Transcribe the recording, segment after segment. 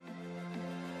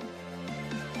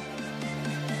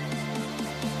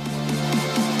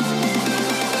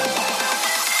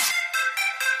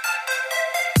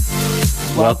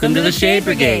Welcome to the Shade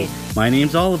Brigade. My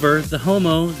name's Oliver, the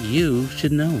homo you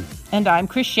should know. And I'm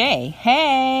Crochet.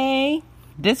 Hey!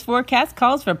 This forecast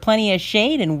calls for plenty of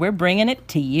shade, and we're bringing it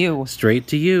to you. Straight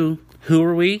to you. Who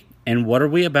are we, and what are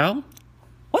we about?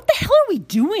 What the hell are we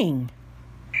doing?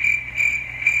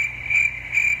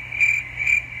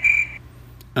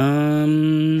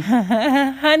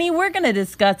 Honey, we're going to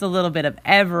discuss a little bit of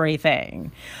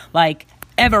everything. Like,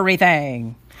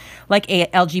 everything. Like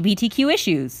LGBTQ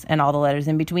issues and all the letters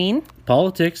in between.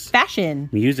 Politics. Fashion.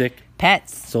 Music.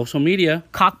 Pets. Social media.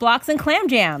 Cock blocks and clam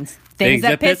jams. Things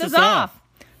that piss us off.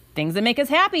 Things that make us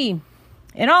happy.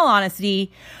 In all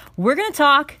honesty, we're going to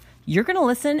talk, you're going to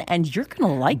listen, and you're going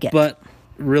to like it. But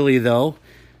really, though,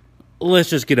 let's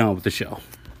just get on with the show.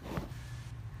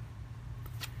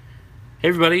 Hey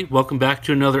everybody, welcome back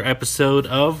to another episode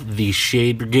of The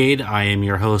Shade Brigade. I am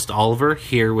your host, Oliver,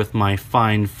 here with my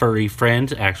fine furry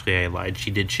friend. Actually, I lied, she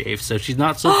did shave, so she's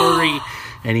not so furry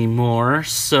anymore,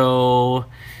 so...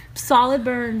 Solid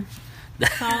burn.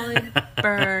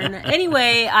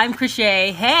 Anyway, I'm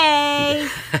Crochet. Hey!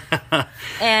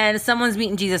 And someone's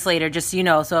meeting Jesus later, just so you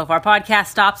know. So if our podcast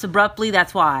stops abruptly,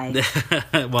 that's why.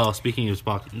 Well, speaking of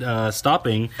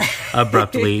stopping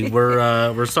abruptly,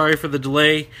 we're sorry for the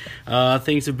delay.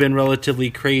 Things have been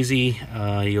relatively crazy.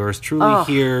 Yours truly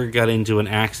here got into an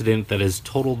accident that has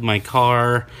totaled my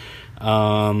car.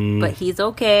 But he's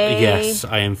okay. Yes,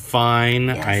 I am fine.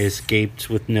 Yes. I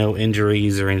escaped with no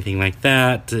injuries or anything like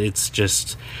that. It's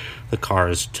just the car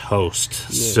is toast.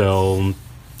 Yes. So,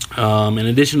 in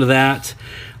addition to that,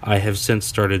 I have since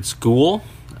started school,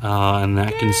 and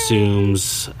that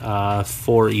consumes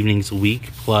 4 evenings a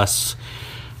week, plus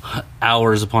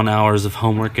hours upon hours of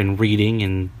homework and reading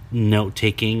and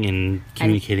note-taking and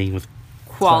communicating with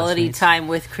quality classmates. Time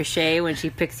with Crochet when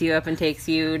she picks you up and takes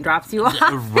you and drops you off.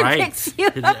 Right.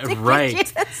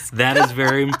 Right. That is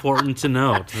very important to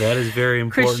note. That is very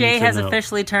important Crochet to has note.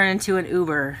 officially turned into an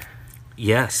Uber.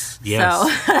 Yes. So.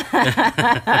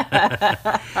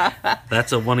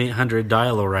 That's a 1-800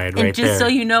 dial-a-ride right there. And just so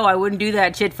you know, I wouldn't do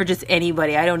that shit for just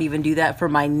anybody. I don't even do that for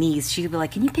my niece. She'd be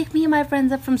like, can you pick me and my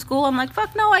friends up from school? I'm like,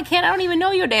 fuck no, I can't. I don't even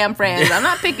know your damn friends. I'm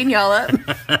not picking y'all up.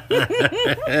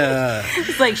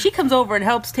 It's like, she comes over and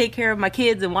helps take care of my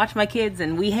kids and watch my kids,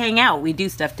 and we hang out. We do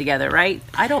stuff together, right?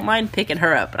 I don't mind picking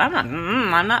her up, but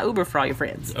I'm not Uber for all your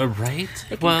friends. Right?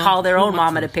 They can call their own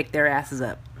mama to pick their asses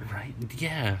up. Right.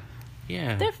 Yeah.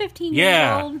 Yeah. They're 15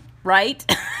 years old, right?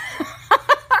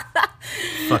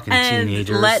 Fucking teenagers.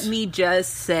 And let me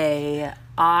just say,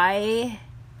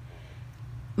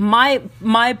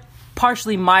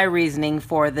 partially my reasoning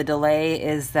for the delay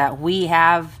is that we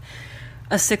have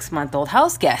a 6-month-old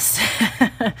house guest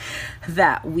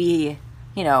that we,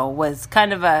 was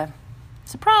kind of a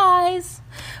surprise,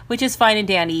 which is fine and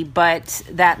dandy, but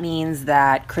that means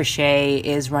that Crochet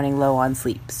is running low on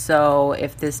sleep. So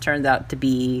if this turns out to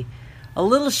be a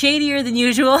little shadier than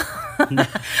usual,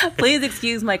 please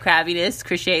excuse my crabbiness.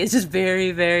 Crochet is just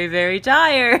very, very, very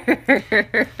tired.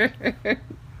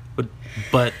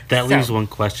 But that leaves one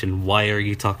question. Why are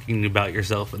you talking about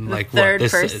yourself in third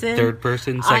person, second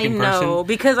person? I know,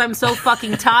 because I'm so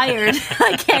fucking tired.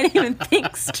 I can't even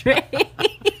think straight.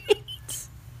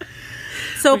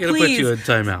 So we're gonna put you in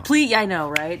timeout. Please, I know,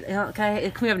 right?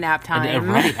 Can we have nap time?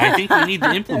 Right. I think we need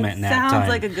to implement nap time. Sounds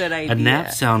like a good idea. A nap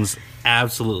sounds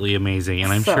absolutely amazing,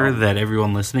 and I'm sure that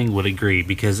everyone listening would agree,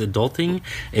 because adulting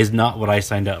is not what I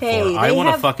signed up for. I want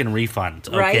a fucking refund,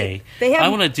 okay? Right? I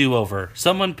want a do-over.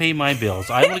 Someone pay my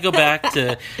bills. I want to go back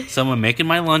to someone making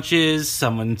my lunches,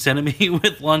 someone sending me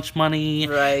with lunch money,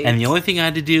 right? And the only thing I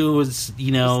had to do was,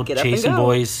 chasing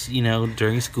boys,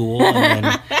 during school, and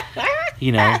then...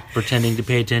 pretending to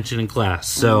pay attention in class.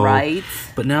 So, right.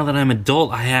 But now that I'm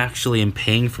adult, I actually am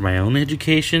paying for my own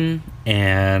education,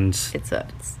 and it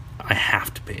sucks. I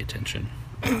have to pay attention.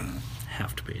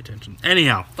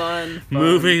 Anyhow,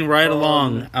 moving right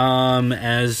along.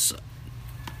 As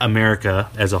America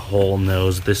as a whole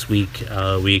knows, this week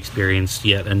we experienced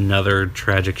yet another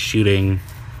tragic shooting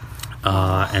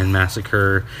and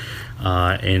massacre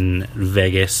in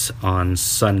Vegas on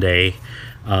Sunday.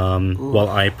 While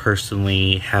I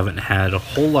personally haven't had a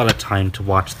whole lot of time to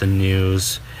watch the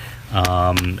news,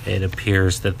 it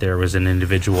appears that there was an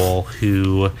individual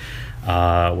who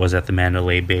was at the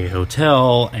Mandalay Bay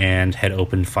Hotel and had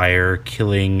opened fire,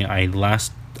 killing, I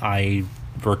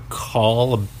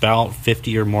recall, about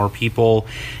 50 or more people,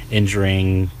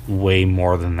 injuring way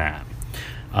more than that.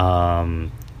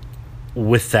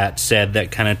 With that said,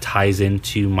 that kind of ties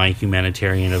into my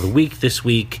humanitarian of the week this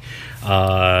week.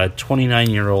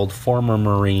 29-year-old former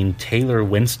Marine Taylor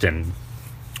Winston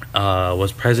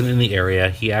was present in the area.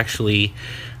 He actually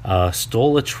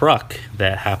stole a truck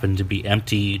that happened to be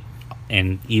empty,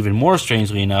 and even more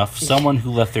strangely enough, someone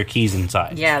who left their keys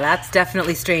inside. Yeah, that's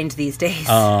definitely strange these days.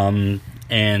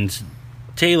 And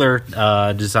Taylor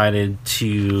decided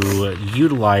to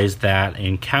utilize that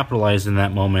and capitalize in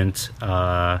that moment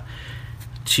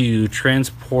to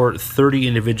transport 30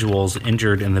 individuals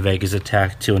injured in the Vegas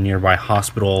attack to a nearby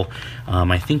hospital.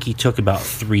 I think he took about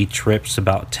 3 trips,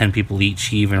 about 10 people each.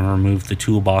 He even removed the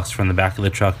toolbox from the back of the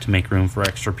truck to make room for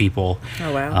extra people.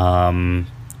 Oh, wow.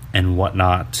 And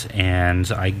whatnot.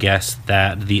 And I guess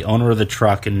that the owner of the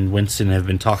truck and Winston have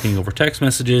been talking over text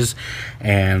messages,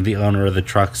 and the owner of the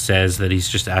truck says that he's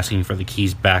just asking for the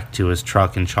keys back to his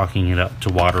truck and chalking it up to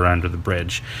water under the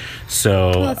bridge. So,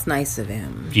 well, that's nice of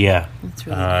him. Yeah. That's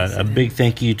really nice a big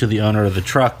thank you to the owner of the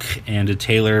truck and to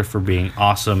Taylor for being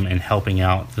awesome and helping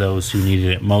out those who needed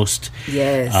it most.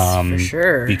 Yes, for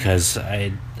sure. Because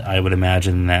I would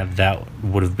imagine that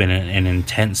would have been an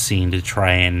intense scene to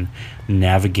try and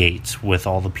navigate with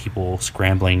all the people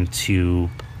scrambling to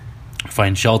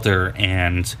find shelter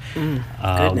and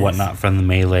whatnot from the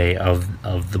melee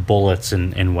of the bullets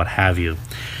and what have you.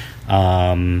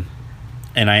 And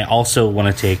I also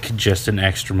want to take just an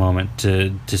extra moment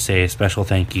to say a special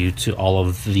thank you to all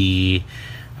of the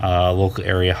local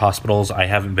area hospitals. I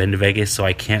haven't been to Vegas, so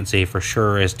I can't say for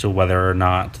sure as to whether or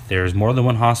not there's more than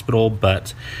one hospital,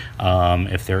 but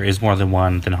if there is more than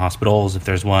one, then hospitals. If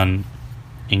there's one,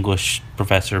 English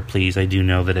professor, please. I do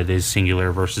know that it is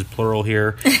singular versus plural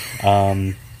here.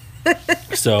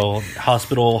 So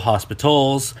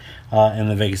hospitals in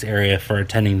the Vegas area for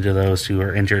attending to those who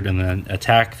are injured in the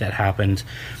attack that happened.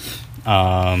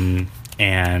 And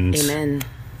Amen.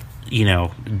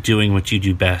 Doing what you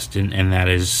do best, and that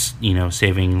is,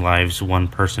 saving lives one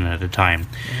person at a time.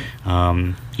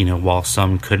 While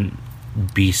some couldn't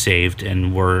be saved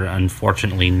and were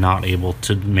unfortunately not able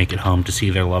to make it home to see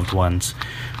their loved ones,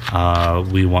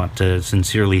 we want to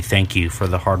sincerely thank you for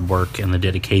the hard work and the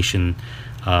dedication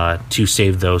to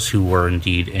save those who were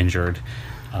indeed injured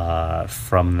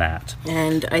from that.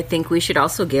 And I think we should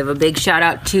also give a big shout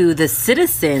out to the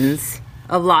citizens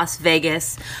of Las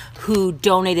Vegas who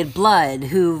donated blood,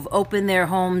 who've opened their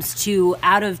homes to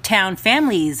out-of-town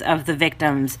families of the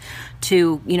victims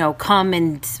to, come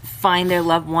and find their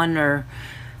loved one or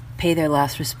pay their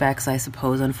last respects, I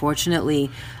suppose, unfortunately.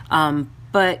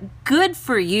 But good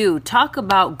for you. Talk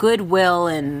about goodwill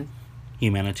and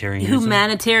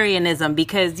humanitarianism,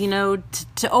 because,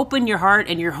 to open your heart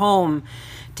and your home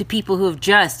to people who have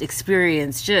just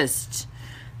experienced just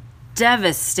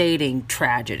devastating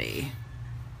tragedy.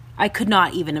 I could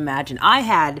not even imagine. I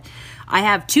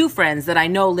have 2 friends that I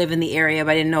know live in the area, but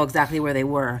I didn't know exactly where they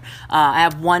were. I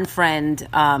have one friend,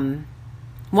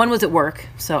 one was at work,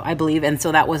 so I believe, and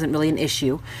so that wasn't really an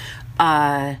issue.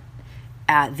 The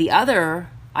other,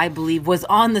 I believe, was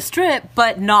on the Strip,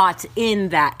 but not in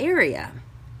that area.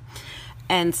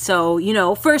 And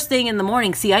so, first thing in the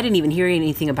morning, I didn't even hear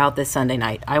anything about this Sunday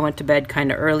night. I went to bed kind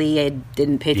of early. I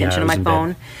didn't pay attention to my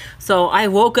phone. So I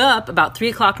woke up about 3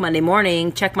 o'clock Monday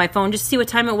morning, checked my phone just to see what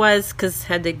time it was, because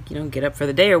had to, get up for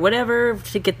the day or whatever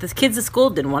to get the kids to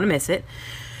school. Didn't want to miss it.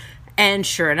 And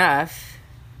sure enough,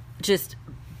 just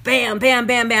bam, bam,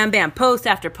 bam, bam, bam, post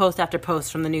after post after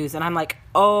post from the news. And I'm like,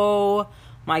 oh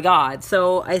my God.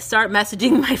 So I start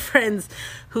messaging my friends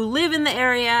who live in the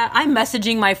area. I'm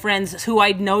messaging my friends who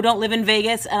I know don't live in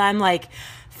Vegas. And I'm like,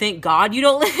 thank God you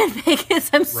don't live in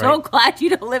Vegas. I'm so glad you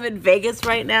don't live in Vegas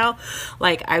right now.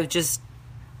 Like, I was just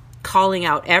calling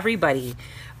out everybody.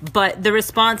 But the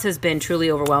response has been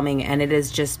truly overwhelming. And it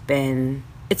has just been,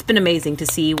 it's been amazing to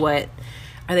see what,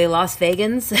 are they Las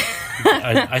Vegans?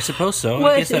 I suppose so.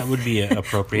 I guess that would be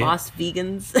appropriate. Las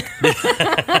Vegans.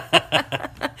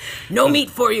 No meat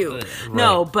for you. Right.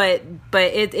 No, but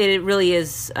it really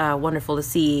is wonderful to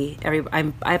see.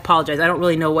 I apologize. I don't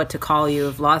really know what to call you.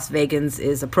 If Las Vegans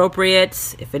is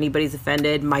appropriate, if anybody's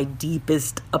offended, my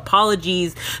deepest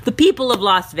apologies. The people of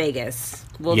Las Vegas.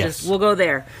 We'll go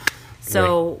there.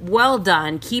 So well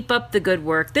done. Keep up the good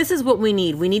work. This is what we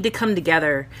need. We need to come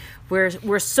together.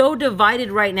 We're so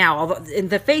divided right now. Although in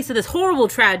the face of this horrible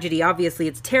tragedy, obviously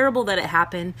it's terrible that it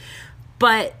happened,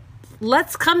 but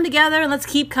let's come together and let's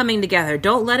keep coming together.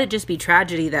 Don't let it just be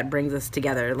tragedy that brings us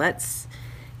together. Let's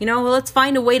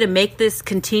find a way to make this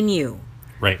continue.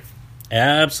 Right.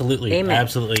 Absolutely. Amen.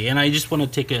 Absolutely. And I just want to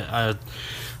take a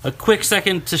quick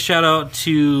second to shout out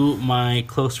to my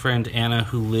close friend Anna,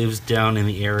 who lives down in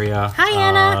the area. Hi,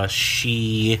 Anna.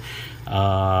 She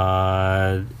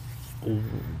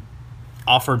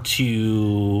offered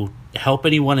to help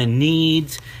anyone in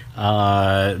need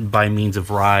by means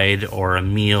of ride or a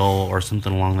meal or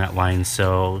something along that line.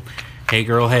 So Hey,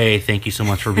 girl, hey, thank you so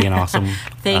much for being awesome.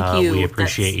 Thank you. We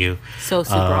appreciate you. So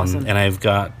super awesome. And I've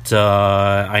got,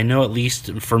 I know at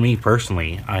least for me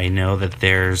personally, I know that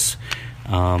there's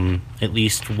at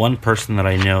least one person that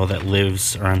I know that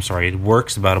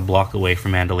works about a block away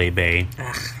from Mandalay Bay.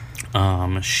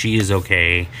 She is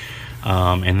okay.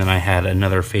 And then I had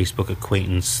another Facebook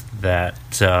acquaintance that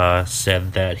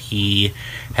said that he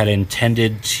had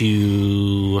intended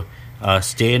to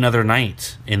stay another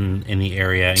night in the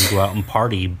area and go out and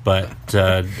party, but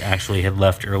actually had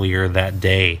left earlier that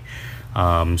day.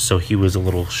 So he was a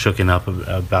little shooken up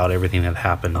about everything that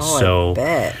happened. I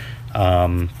bet.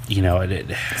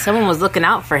 Someone was looking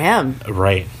out for him.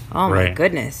 Right. Oh, right. my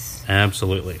goodness.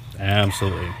 Absolutely. Gosh.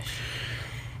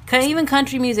 Even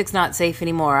country music's not safe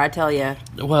anymore, I tell you.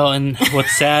 Well, and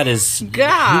what's sad is...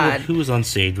 God! Who was on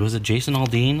stage? Was it Jason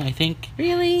Aldean, I think?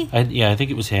 Really? I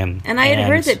think it was him. And I had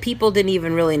heard that people didn't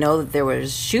even really know that there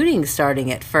was shooting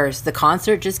starting at first. The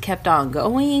concert just kept on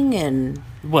going, and...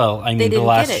 Well, I mean, the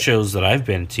last shows that I've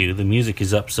been to, the music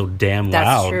is up so damn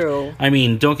loud. That's true. I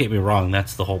mean, don't get me wrong,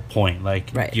 that's the whole point. Like,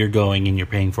 right. You're going and you're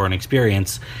paying for an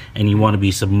experience, and you want to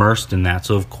be submersed in that.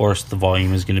 So, of course, the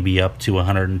volume is going to be up to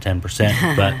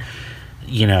 110%. But,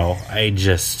 I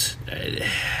just...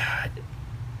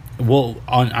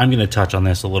 I'm going to touch on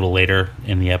this a little later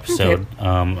in the episode,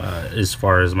 as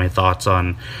far as my thoughts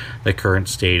on the current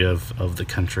state of the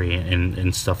country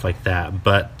and stuff like that.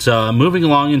 But moving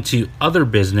along into other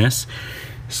business,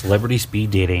 celebrity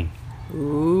speed dating.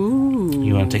 Ooh.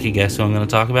 You want to take a guess who I'm going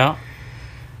to talk about?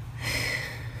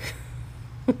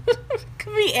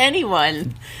 Could be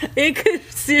anyone. It could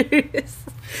serious.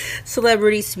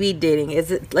 Celebrity speed dating.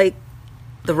 Is it like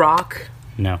The Rock?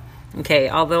 No. Okay,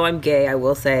 although I'm gay, I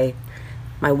will say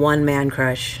my one-man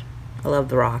crush. I love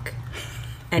The Rock.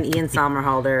 And Ian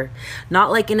Somerhalder. Not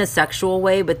like in a sexual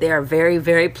way, but they are very,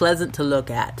 very pleasant to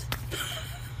look at.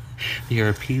 They are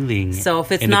appealing. So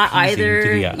if it's not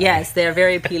either... Yes, they are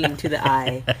very appealing to the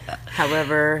eye.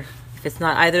 However, if it's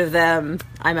not either of them,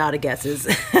 I'm out of guesses.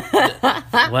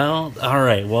 Well, all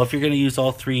right. Well, if you're going to use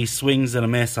all three swings and a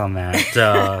miss on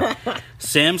that...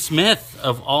 Sam Smith,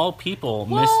 of all people,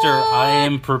 what? Mr. I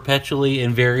am perpetually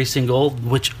and very single,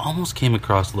 which almost came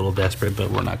across a little desperate,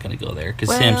 but we're not going to go there, because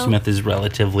Sam Smith is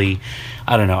relatively,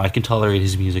 I don't know, I can tolerate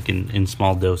his music in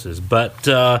small doses, but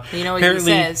you know what he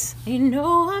says?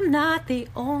 I'm not the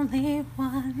only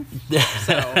one.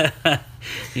 So.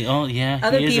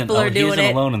 Other people are doing it. He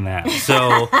isn't alone in that.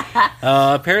 So,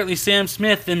 apparently Sam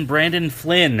Smith and Brandon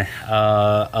Flynn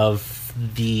of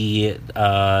the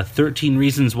 13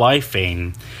 Reasons Why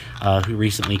fame, who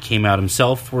recently came out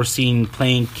himself, were seen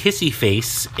playing Kissy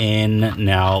Face in,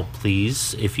 now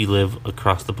please, if you live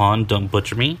across the pond, don't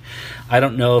butcher me, I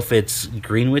don't know if it's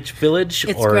Greenwich Village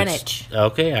or Greenwich.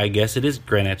 Okay, I guess it is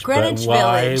Greenwich. Greenwich but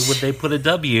why Village. would they put a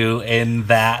W in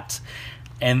that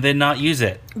and then not use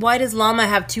it? Why does llama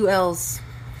have two L's?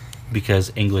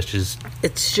 Because English is...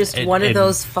 It's just one of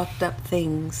those fucked up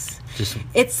things.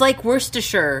 It's like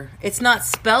Worcestershire. It's not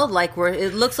spelled like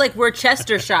it looks like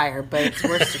Worcestershire, but it's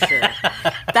Worcestershire.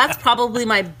 That's probably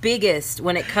my biggest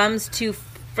when it comes to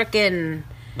frickin'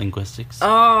 linguistics.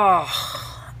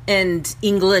 Oh, and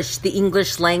English, the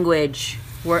English language.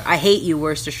 I hate you,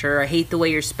 Worcestershire. I hate the way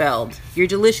you're spelled. You're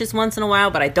delicious once in a while,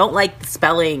 but I don't like the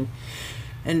spelling.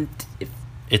 And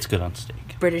it's good on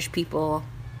steak. British people.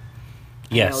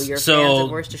 Yes, I know you're fans of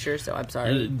Worcestershire, so I'm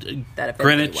sorry. That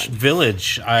Greenwich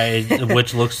Village,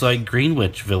 which looks like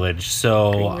Greenwich Village.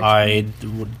 So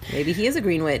maybe he is a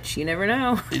Greenwich. You never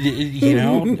know.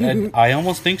 I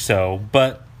almost think so.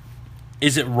 But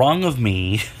is it wrong of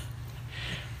me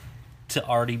to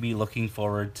already be looking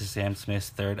forward to Sam Smith's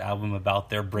third album about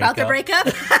their breakup? About the breakup?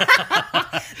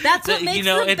 That's what makes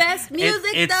the best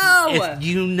music,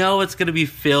 though. It's going to be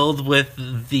filled with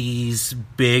these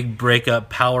big breakup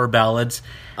power ballads.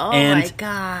 Oh, my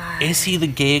God. Is he the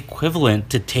gay equivalent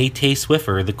to Tay-Tay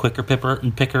Swiffer, the quicker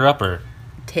picker-upper?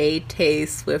 Tay-Tay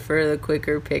Swiffer, the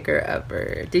quicker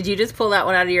picker-upper. Did you just pull that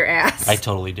one out of your ass? I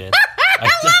totally did.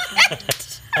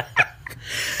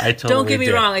 I totally Don't get me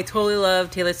wrong, I totally love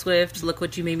Taylor Swift. Look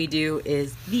What You Made Me Do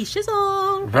is the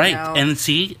shizzle. Right. And then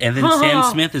Sam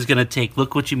Smith is going to take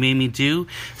Look What You Made Me Do,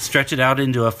 stretch it out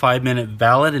into a 5-minute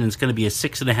ballad, and it's going to be a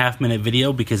 6.5-minute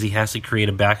video because he has to create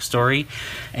a backstory.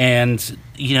 And,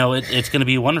 it's going to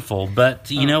be wonderful. But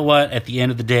you know what? At the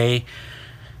end of the day,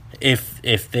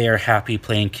 if they are happy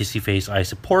playing Kissy Face, I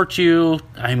support you.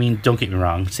 I mean, don't get me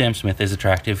wrong. Sam Smith is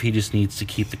attractive. He just needs to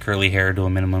keep the curly hair to a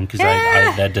minimum because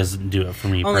that doesn't do it for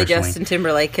me Only personally. Justin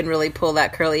Timberlake can really pull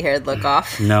that curly haired look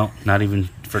off. No, not even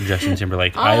for Justin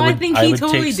Timberlake. I think he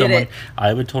totally did it.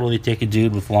 I would totally take a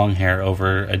dude with long hair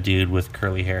over a dude with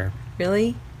curly hair.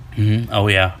 Really? Mm-hmm. Oh,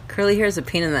 yeah. Curly hair is a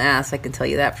pain in the ass, I can tell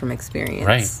you that from experience.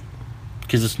 Right.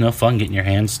 Because it's no fun getting your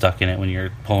hands stuck in it when you're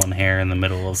pulling hair in the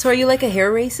middle of... So are you like a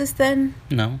hair racist then?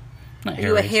 No. Not hair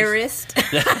you a racist.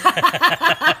 hairist?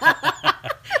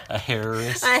 A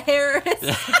hairist? A hairist?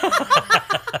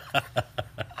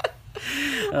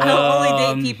 I'll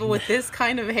only date people with this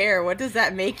kind of hair. What does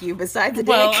that make you besides a dick?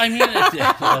 Well, I mean,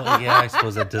 yeah, I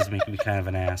suppose that does make me kind of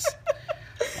an ass.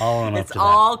 All in up it's to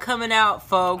all that. coming out,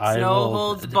 folks. No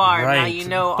holds barred. Right. Now you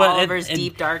know But Oliver's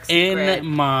deep, dark secret. In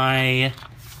my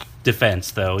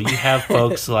defense, though, you have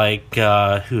folks like,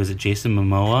 who is it, Jason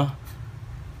Momoa?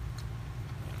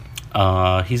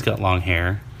 He's got long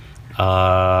hair.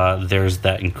 There's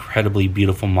that incredibly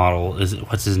beautiful model.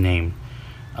 What's his name?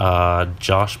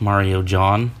 Josh Mario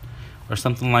John or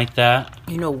something like that.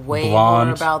 You know way Blonde,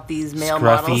 more about these male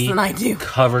scruffy, models than I do.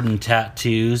 Covered in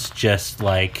tattoos, just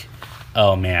like,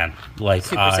 oh man, like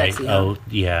super sexy, huh? Oh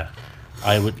yeah,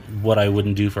 I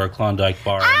wouldn't do for a Klondike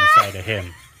bar on the side of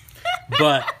him.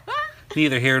 But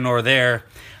neither here nor there.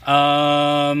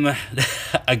 Again,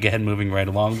 moving right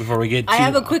along before we get to... I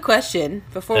have a quick question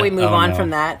before we move on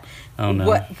from that. Oh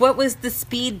no. What was the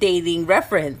speed dating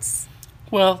reference?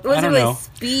 Well, I don't know.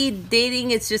 Speed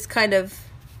dating, it's just kind of...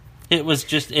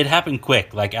 It happened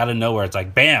quick, like out of nowhere. It's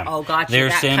like, bam! Oh, gotcha.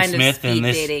 There's that Sam kind Smith of speed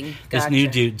and dating. this new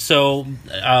dude. So,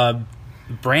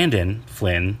 Brandon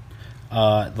Flynn,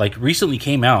 recently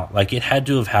came out. Like, it had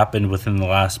to have happened within the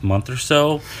last month or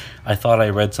so. I thought I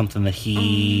read something that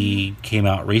he came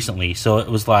out recently. So it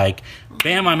was like,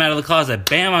 bam, I'm out of the closet.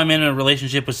 Bam, I'm in a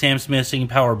relationship with Sam Smith singing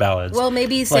power ballads. Well,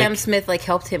 maybe Sam Smith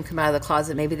helped him come out of the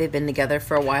closet. Maybe they've been together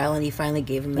for a while, and he finally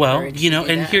gave him the courage.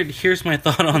 Here's my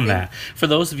thought on that. For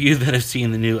those of you that have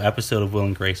seen the new episode of Will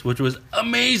and Grace, which was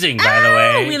amazing, by the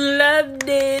way. We loved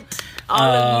it. All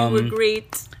of you were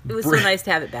great. It was so nice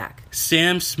to have it back.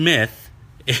 Sam Smith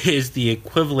is the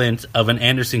equivalent of an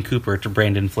Anderson Cooper to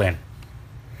Brandon Flynn.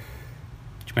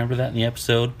 Do you remember that in the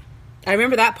episode? I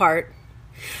remember that part.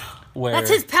 Where that's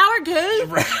his power game.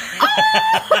 Right.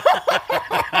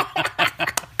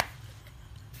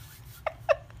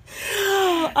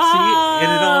 See,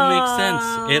 and it all makes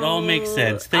sense. It all makes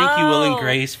sense. Thank you, Will and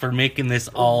Grace, for making this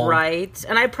all right.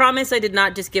 And I promise I did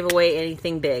not just give away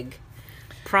anything big.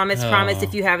 Promise.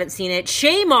 If you haven't seen it,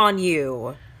 shame on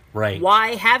you. Right.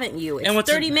 Why haven't you?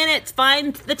 It's 30 minutes.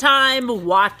 Find the time.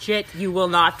 Watch it. You will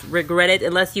not regret it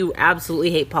unless you absolutely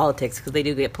hate politics, because they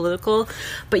do get political.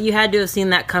 But you had to have seen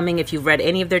that coming if you've read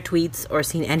any of their tweets or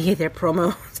seen any of their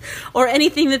promos or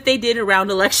anything that they did around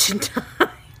election time.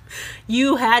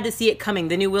 You had to see it coming.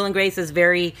 The new Will and Grace is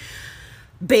very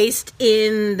based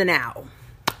in the now.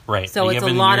 Right. So it's a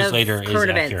lot of current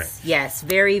events. Accurate. Yes.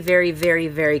 Very, very, very,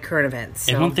 very current events.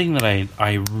 So. And one thing that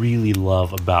I really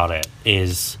love about it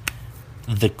is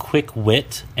the quick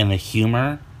wit and the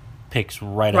humor picks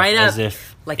right up as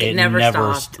if like it never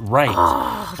stopped. Right.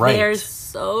 Oh, right. They're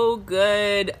so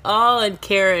good. Oh, and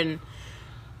Karen,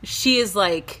 she is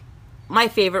like my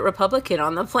favorite Republican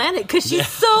on the planet because she's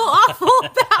so awful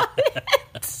about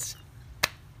it.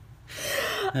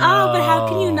 Oh, but how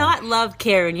can you not love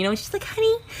Karen? You know, she's like,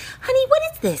 honey, what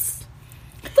is this?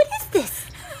 What is this?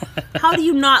 How do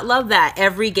you not love that?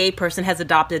 Every gay person has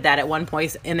adopted that at one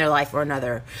point in their life or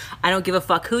another. I don't give a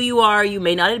fuck who you are. You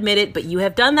may not admit it, but you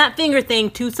have done that finger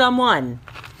thing to someone.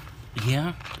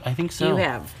 Yeah, I think so. You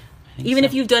have. Even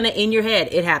if you've done it in your head,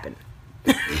 it happened.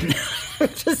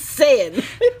 Just saying.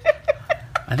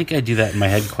 I think I do that in my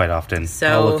head quite often. So,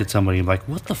 I'll look at somebody and be like,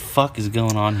 what the fuck is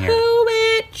going on here? Who,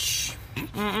 bitch?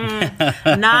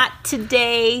 Not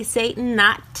today, Satan,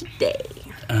 not today.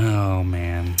 Oh,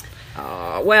 man.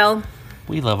 Well,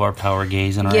 we love our Power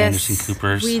Gays and our Anderson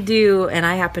Coopers. We do, and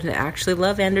I happen to actually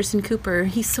love Anderson Cooper.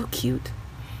 He's so cute.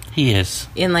 He is.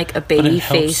 In like a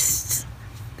baby-faced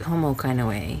homo kind of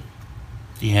way.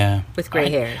 Yeah. With gray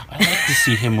hair. I like to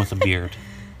see him with a beard,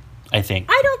 I think.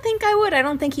 I don't think I would. I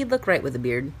don't think he'd look right with a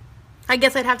beard. I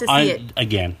guess I'd have to see it.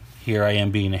 Again, here I am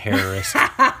being a hairist.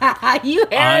 You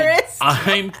hairist?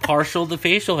 I'm partial to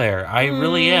facial hair. I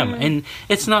really am. And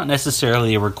it's not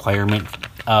necessarily a requirement,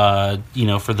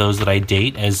 for those that I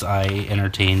date, as I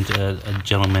entertained a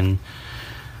gentleman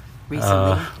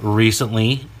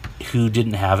recently who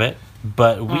didn't have it.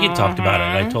 But we had talked about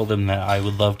it. I told him that I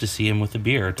would love to see him with a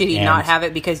beard. Did he not have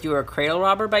it because you were a cradle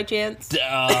robber by chance?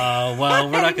 Well,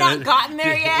 we're not going to... gotten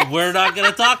there yet? We're not going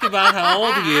to talk about how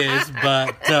old he is,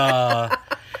 but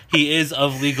he is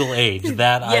of legal age.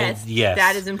 Yes.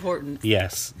 That is important.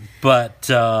 Yes.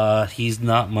 But he's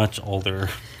not much older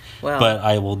Well, but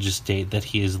I will just state that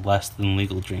he is less than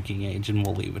legal drinking age, and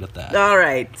we'll leave it at that. All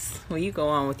right. Well, you go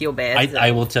on with your bad.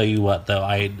 I will tell you what, though.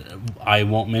 I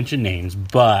won't mention names,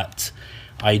 but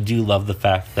I do love the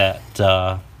fact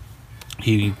that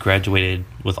he graduated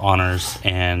with honors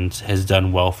and has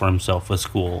done well for himself with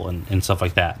school and stuff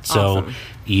like that. Awesome. So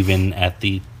even at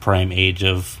the prime age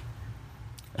of...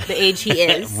 The age he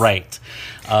is. Right.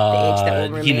 The age that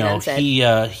will remain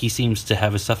unsaid. He seems to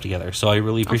have his stuff together. So I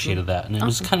really appreciated that. And it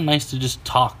was kind of nice to just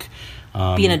talk.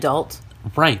 Be an adult.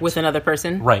 Right. With another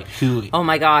person. Right. Who... Oh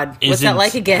my God. What's that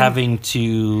like again? Having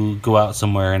to go out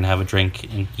somewhere and have a drink.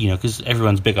 And, because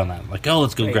everyone's big on that. Like, oh,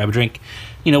 let's go grab a drink.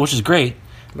 Which is great.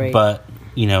 Right. But,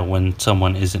 when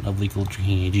someone isn't of legal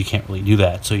drinking age, you can't really do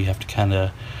that. So you have to kind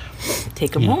of...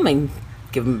 Take them home and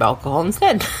give them alcohol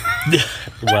instead.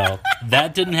 Well,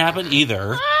 that didn't happen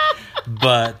either.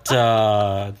 But,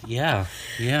 yeah.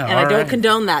 And I don't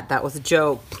condone that. That was a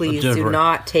joke. Please do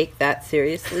not take that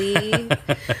seriously. I'm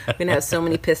going to have so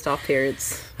many pissed off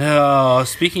parents. Oh,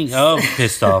 speaking of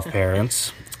pissed off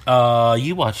parents,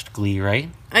 you watched Glee, right?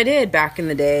 I did back in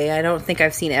the day. I don't think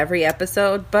I've seen every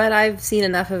episode, but I've seen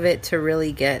enough of it to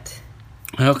really get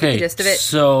the gist of it.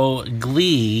 So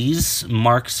Glee's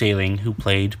Mark Saling, who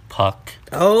played Puck,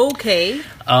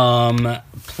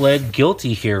 pled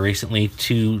guilty here recently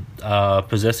to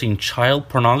possessing child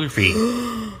pornography.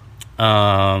 Ew.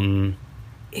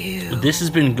 This has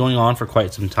been going on for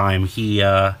quite some time. He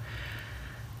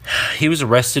was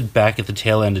arrested back at the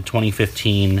tail end of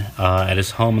 2015 at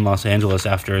his home in Los Angeles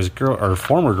after his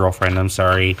former girlfriend,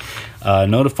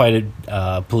 notified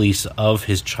police of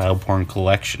his child porn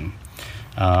collection.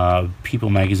 People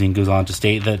magazine goes on to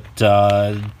state that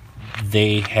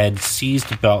they had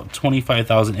seized about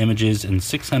 25,000 images and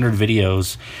 600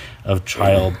 videos of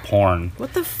child porn.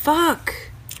 What the fuck?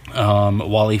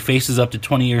 While he faces up to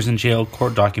 20 years in jail,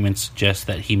 court documents suggest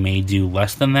that he may do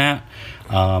less than that.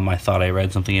 I thought I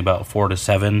read something about 4 to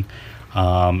 7.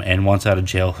 And once out of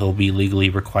jail, he'll be legally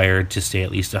required to stay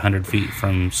at least 100 feet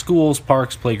from schools,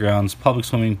 parks, playgrounds, public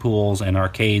swimming pools, and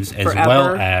arcades, as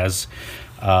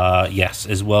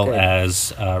well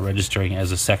as registering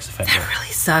as a sex offender. That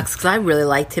really sucks, because I really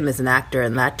liked him as an actor,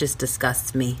 and that just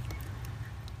disgusts me.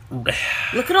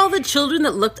 Look at all the children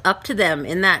that looked up to them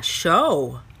in that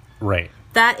show. Right.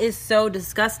 That is so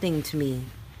disgusting to me.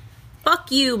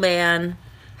 Fuck you, man.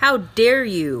 How dare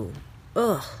you?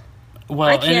 Ugh. Well,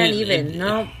 I can't even.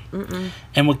 No.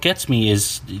 And what gets me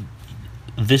is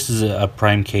this is a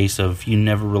prime case of you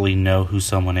never really know who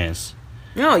someone is.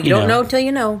 No, you don't know until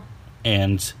you know.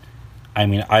 And, I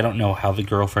mean, I don't know how the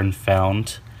girlfriend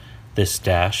found this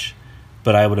stash,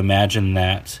 but I would imagine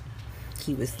that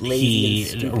he was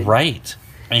lazy and stupid. Right.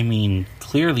 I mean,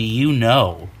 clearly you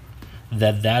know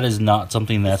that is not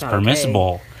something that's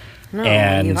permissible. Okay. No,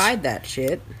 and you hide that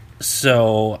shit.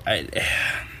 So,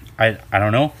 I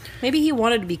don't know. Maybe he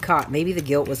wanted to be caught. Maybe the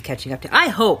guilt was catching up to him.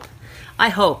 I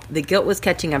hope the guilt was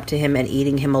catching up to him and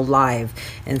eating him alive.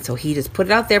 And so he just put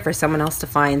it out there for someone else to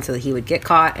find so that he would get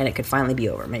caught and it could finally be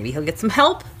over. Maybe he'll get some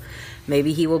help.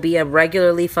 Maybe he will be a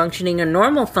regularly functioning or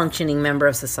normal functioning member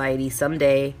of society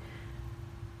someday.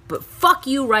 But fuck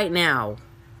you right now.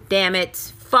 Damn it.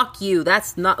 Fuck you.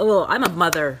 That's not... Oh, I'm a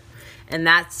mother. And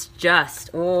that's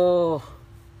just... Oh...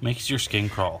 Makes your skin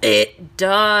crawl. It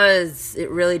does.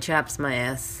 It really chaps my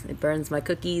ass. It burns my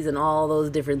cookies and all those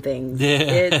different things. Yeah.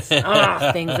 It's things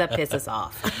that piss us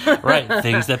off. Right,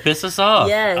 things that piss us off.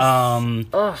 Yes.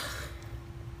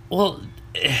 Well,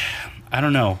 I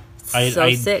don't know.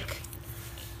 Sick.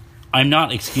 I'm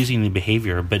not excusing the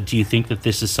behavior, but do you think that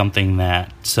this is something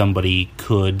that somebody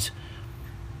could...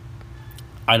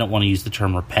 I don't want to use the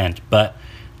term repent, but...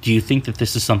 Do you think that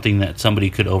this is something that somebody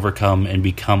could overcome and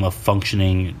become a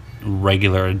functioning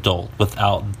regular adult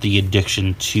without the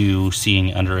addiction to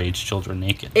seeing underage children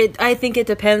naked? I think it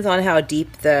depends on how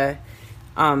deep it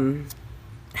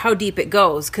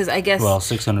goes, because I guess... Well,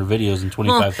 600 videos and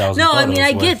 25,000 No, photos I mean,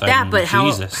 I get that, but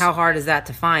Jesus. how hard is that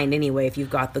to find anyway if you've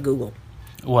got the Google?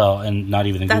 Well, and not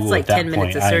even the That's Google like at that 10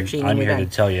 minutes point. of searching. I'm here to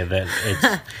tell you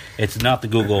that it's not the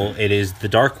Google, it is the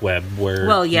dark web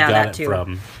where you got it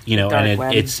from.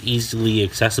 It's easily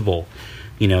accessible.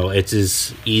 It's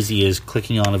as easy as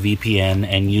clicking on a VPN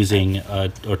and using a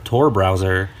Tor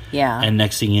browser. Yeah. And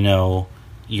next thing you know,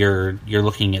 you're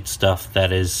looking at stuff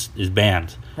that is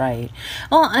banned. Right.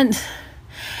 Well, and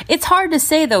it's hard to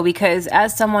say though, because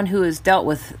as someone who has dealt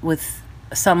with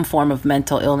some form of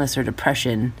mental illness or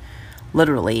depression,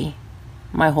 literally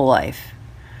my whole life,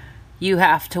 you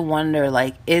have to wonder,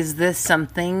 like, is this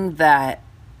something that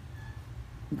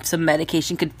some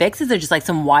medication could fix? Is there just like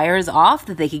some wires off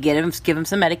that they could give him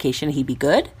some medication and he'd be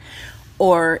good?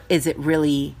 Or is it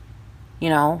really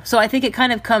So I think it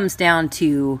kind of comes down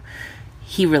to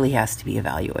he really has to be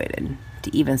evaluated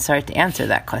to even start to answer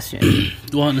that question.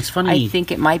 Well, and it's funny. I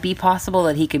think it might be possible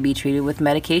that he could be treated with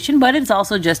medication, but it's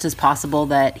also just as possible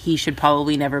that he should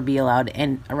probably never be allowed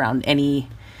around any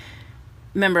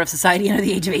member of society under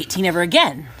the age of 18 ever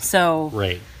again. So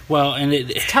right. Well, and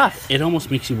it's tough. It almost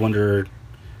makes you wonder.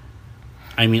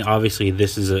 I mean, obviously,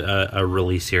 this is a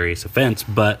really serious offense,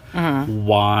 but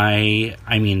why?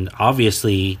 I mean,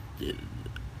 obviously,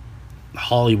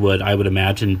 Hollywood, I would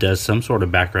imagine, does some sort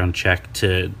of background check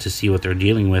to see what they're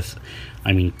dealing with.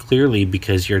 I mean, clearly,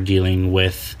 because you're dealing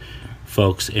with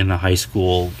folks in the high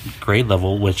school grade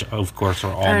level, which, of course,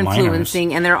 are all minors.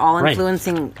 And they're all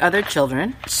influencing other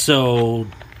children. So,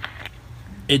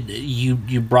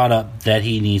 you brought up that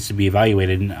he needs to be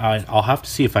evaluated, and I'll have to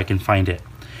see if I can find it.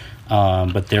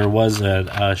 But there was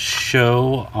a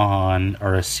show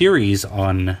or a series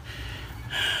on,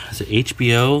 is it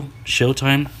HBO,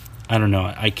 Showtime? I don't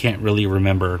know. I can't really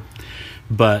remember.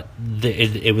 But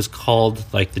it was called,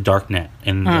 like, The Dark Net.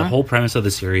 And the whole premise of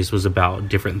the series was about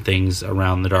different things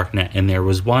around the dark net. And there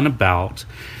was one about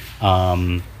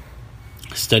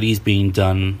studies being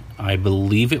done, I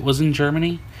believe it was in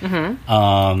Germany,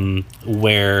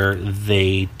 where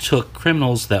they took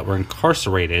criminals that were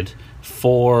incarcerated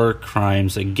for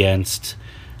crimes against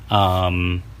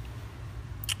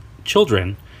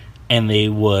children, and they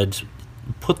would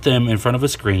put them in front of a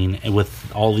screen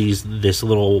with all this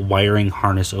little wiring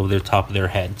harness over the top of their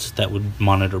heads that would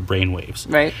monitor brainwaves.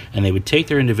 Right. And they would take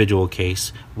their individual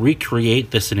case,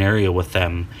 recreate the scenario with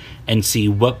them, and see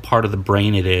what part of the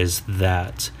brain it is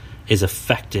that is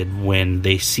affected when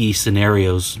they see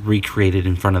scenarios recreated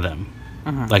in front of them.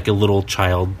 Like a little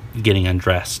child getting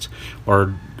undressed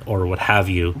or what have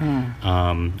you,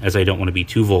 as I don't want to be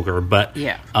too vulgar, but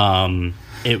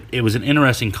it was an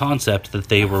interesting concept that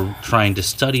they were trying to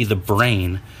study the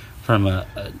brain from a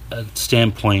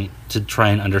standpoint to try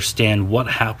and understand what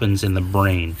happens in the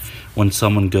brain when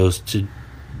someone goes to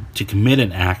commit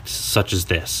an act such as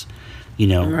this.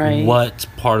 What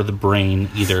part of the brain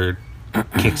either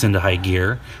kicks into high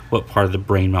gear, what part of the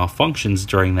brain malfunctions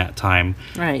during that time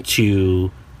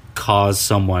to cause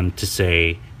someone to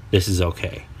say, this is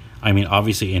okay. I mean,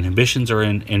 obviously inhibitions are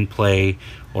in play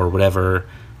or whatever.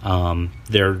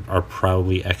 There are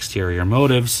probably exterior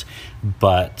motives,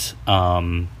 but,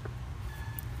 for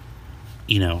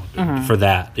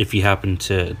that, if you happen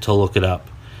to look it up,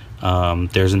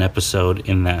 there's an episode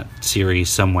in that series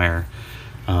somewhere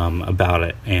about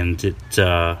it, and it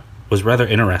was rather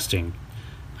interesting.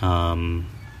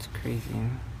 It's crazy.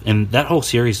 And that whole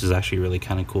series is actually really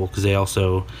kind of cool, because they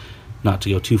also, not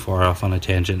to go too far off on a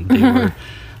tangent, they were...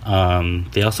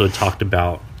 they also talked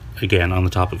about, again, on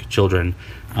the topic of children,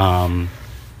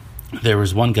 there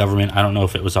was one government, I don't know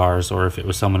if it was ours or if it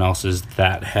was someone else's,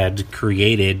 that had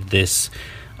created this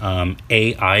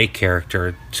AI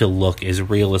character to look as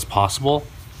real as possible.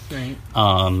 Right.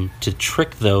 To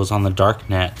trick those on the dark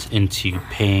net into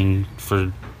paying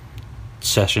for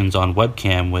sessions on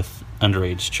webcam with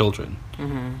underage children.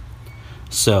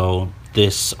 So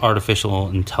this artificial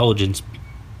intelligence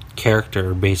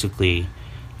character basically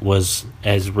was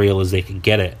as real as they could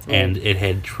get it, and it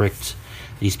had tricked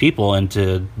these people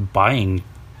into buying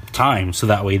time so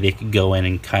that way they could go in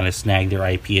and kind of snag their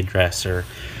IP address or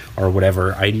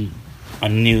whatever.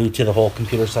 I'm new to the whole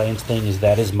computer science thing,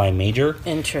 that is my major.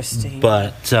 Interesting.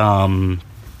 But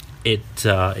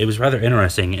it was rather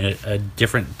interesting, a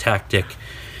different tactic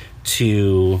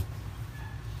to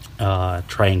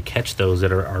try and catch those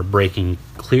that are breaking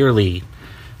clearly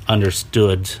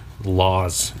understood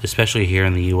laws, especially here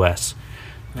in the U.S.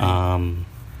 And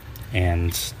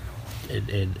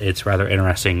it's rather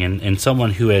interesting. And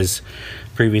someone who has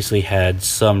previously had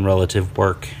some relative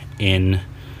work in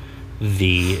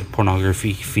the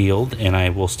pornography field, and I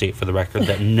will state for the record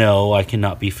that no, I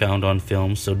cannot be found on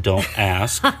film, so don't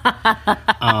ask, that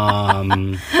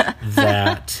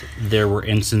there were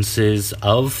instances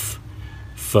of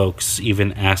folks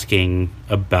even asking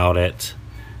about it,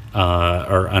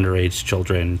 or underage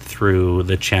children, through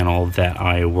the channel that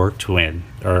I worked with.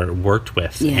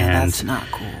 Yeah, and that's not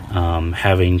cool.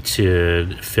 Having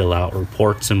to fill out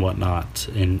reports and whatnot,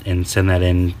 and send that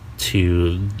in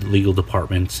to legal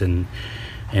departments and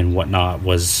whatnot.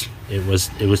 It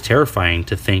was terrifying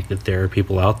to think that there are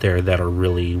people out there that are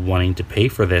really wanting to pay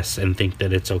for this and think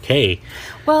that it's okay.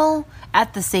 Well,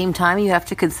 at the same time, you have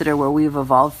to consider where we've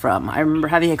evolved from. I remember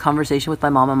having a conversation with my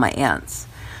mom and my aunts.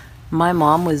 My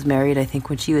mom was married, I think,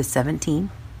 when she was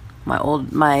 17.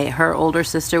 Her older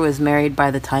sister was married by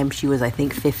the time she was, I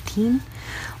think, 15.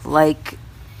 Like,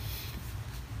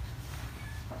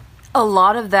 a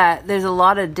lot of that, there's a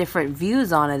lot of different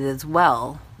views on it as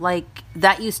well. Like,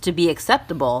 that used to be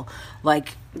acceptable.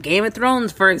 Like, Game of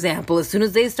Thrones, for example, as soon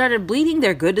as they started bleeding,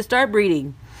 they're good to start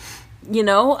breeding. You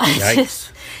know?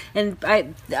 Yikes. And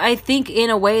I think in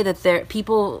a way that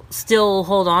people still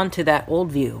hold on to that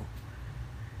old view.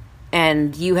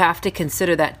 And you have to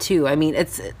consider that too. I mean,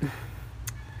 it's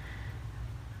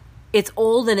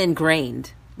old and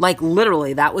ingrained. Like,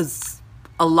 literally, that was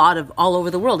a lot of all over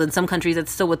the world. In some countries,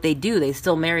 that's still what they do. They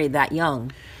still marry that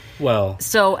young. Well,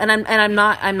 so, I'm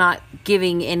not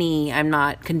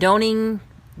condoning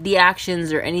the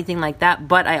actions or anything like that.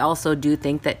 But I also do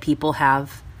think that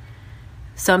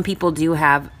some people do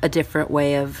have a different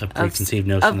way of preconceived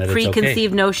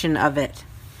notion notion of it.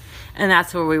 And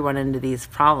that's where we run into these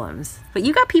problems. But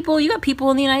you got people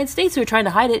in the United States who are trying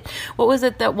to hide it. What was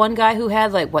it, that one guy who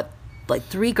had like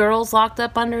 3 girls locked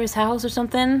up under his house or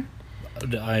something?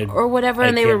 Or whatever,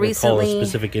 and they were recently a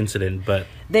specific incident, but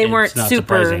they weren't not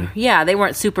super surprising. Yeah, they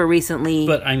weren't super recently.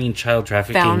 But I mean, child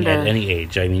trafficking at any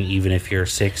age. I mean, even if you're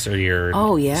 6 or you're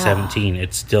 17,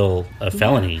 it's still a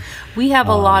felony. Yeah. We have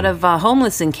a lot of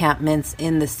homeless encampments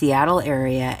in the Seattle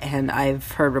area, and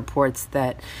I've heard reports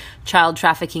that child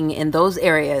trafficking in those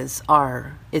areas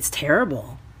it's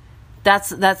terrible.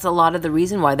 That's a lot of the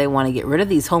reason why they want to get rid of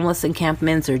these homeless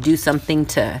encampments or do something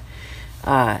to,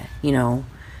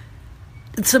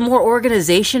 some more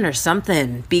organization or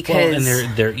something, because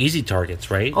and they're easy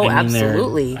targets, right? Oh,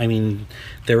 absolutely.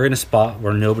 They're in a spot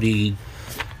where nobody.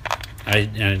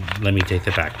 Let me take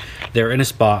that back. They're in a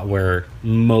spot where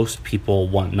most people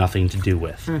want nothing to do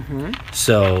with. Mm-hmm.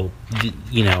 So,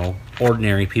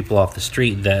 ordinary people off the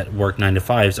street that work 9 to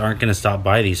 5s aren't going to stop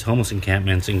by these homeless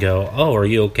encampments and go, "Oh, are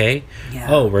you okay? Yeah.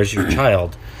 Oh, where's your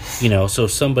child?" So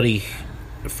somebody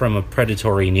from a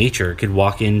predatory nature could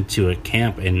walk into a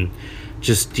camp and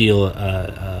just steal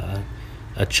a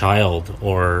child,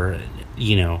 or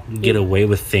get away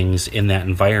with things in that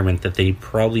environment that they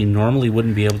probably normally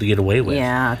wouldn't be able to get away with.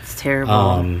 Yeah, it's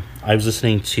terrible. I was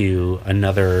listening to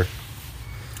another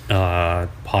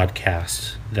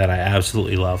podcast that I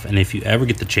absolutely love, and if you ever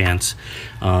get the chance,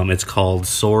 it's called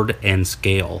Sword and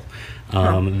Scale.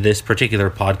 This particular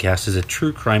podcast is a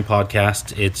true crime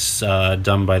podcast. It's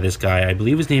done by this guy. I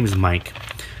believe his name is Mike.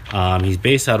 He's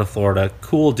based out of Florida.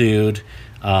 Cool dude.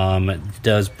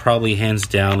 Does probably hands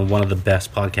down one of the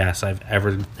best podcasts I've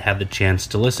ever had the chance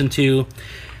to listen to.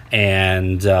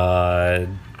 And I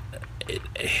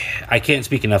can't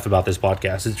speak enough about this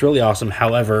podcast. It's really awesome.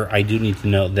 However, I do need to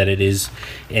note that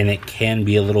it can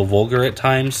be a little vulgar at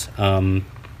times.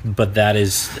 But that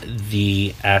is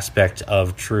the aspect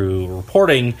of true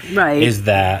reporting, right? Is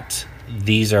that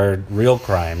these are real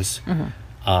crimes. Mm-hmm.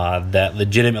 That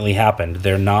legitimately happened.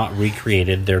 They're not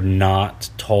recreated. They're not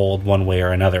told one way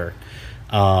or another.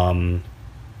 But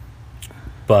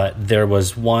there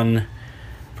was one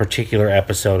particular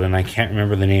episode, and I can't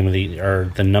remember the name of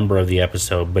the number of the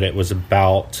episode, but it was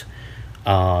about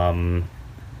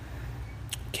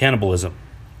cannibalism,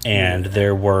 and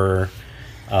there were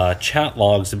chat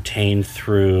logs obtained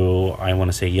through, I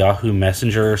want to say, Yahoo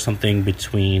Messenger or something,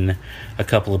 between a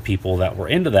couple of people that were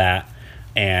into that.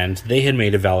 And they had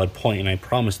made a valid point, and I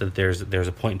promise that there's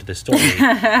a point to this story.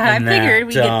 I figured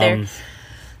we'd get there.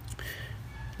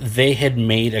 They had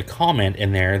made a comment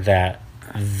in there that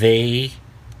they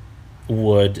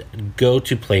would go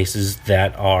to places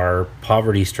that are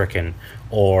poverty-stricken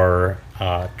or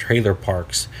trailer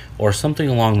parks or something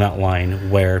along that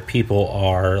line where people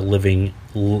are living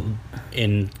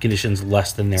in conditions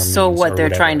less than their means. So what, they're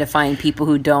trying to find people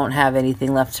who don't have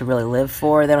anything left to really live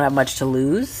for? They don't have much to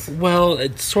lose? Well,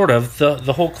 it's sort of.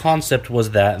 The whole concept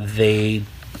was that they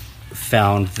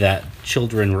found that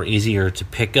children were easier to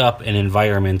pick up in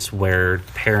environments where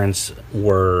parents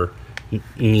were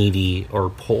needy or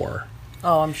poor.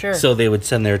 Oh, I'm sure. So they would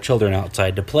send their children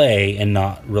outside to play and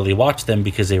not really watch them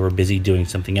because they were busy doing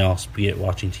something else, be it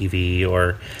watching TV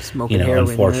or, smoking heroin,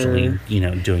 unfortunately,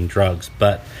 doing drugs.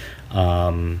 But,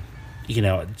 so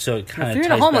it kind of if you're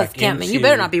in a homeless encampment, you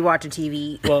better not be watching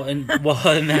TV. And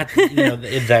that,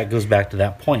 that goes back to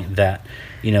that point that,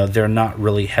 they're not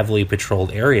really heavily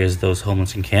patrolled areas, those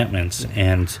homeless encampments.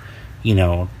 And,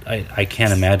 I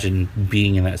can't imagine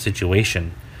being in that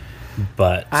situation.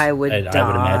 But I would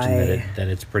imagine that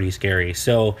it's pretty scary.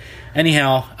 So,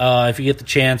 anyhow, if you get the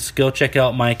chance, go check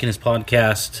out Mike and his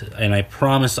podcast. And I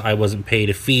promise I wasn't paid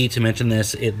a fee to mention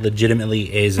this. It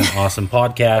legitimately is an awesome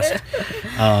podcast.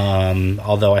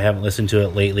 Although I haven't listened to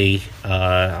it lately,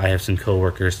 I have some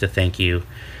coworkers to thank you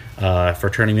for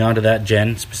turning me on to that.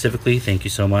 Jen, specifically, thank you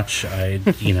so much.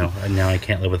 Now I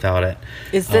can't live without it.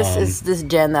 Is this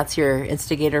Jen? That's your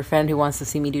instigator friend who wants to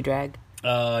see me do drag?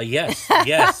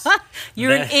 Yes.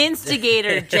 You're an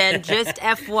instigator, Jen, just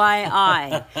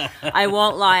FYI. I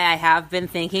won't lie, I have been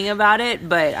thinking about it,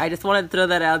 but I just wanted to throw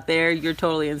that out there. You're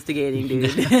totally instigating,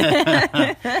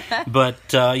 dude. But,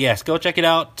 yes, go check it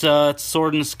out. It's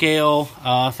Sword and Scale,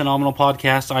 phenomenal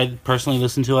podcast. I personally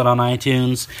listen to it on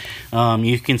iTunes.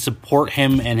 You can support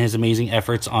him and his amazing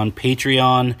efforts on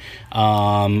Patreon.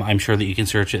 I'm sure that you can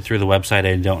search it through the website.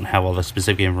 I don't have all the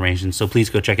specific information, so please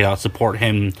go check it out. Support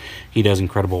him. He does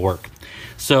incredible work.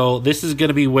 So this is going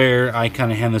to be where I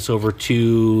kind of hand this over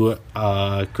to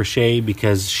Crochet,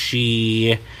 because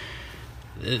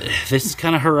this is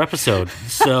kind of her episode.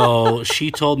 So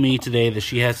she told me today that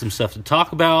she has some stuff to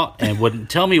talk about and wouldn't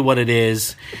tell me what it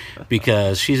is,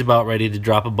 because she's about ready to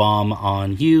drop a bomb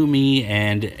on you, me,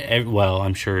 and well,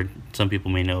 I'm sure some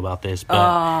people may know about this, but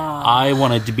I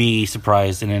wanted to be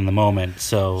surprised and in the moment.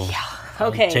 So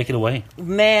okay, take it away,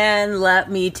 man. Let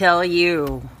me tell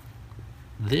you.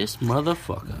 This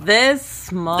motherfucker.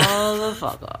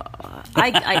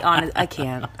 I honestly, I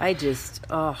can't.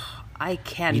 I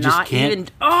cannot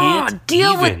can't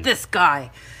deal with this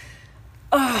guy.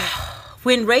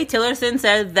 When Ray Tillerson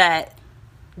said that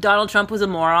Donald Trump was a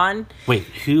moron. Wait,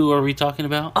 who are we talking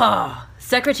about?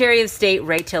 Secretary of State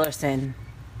Ray Tillerson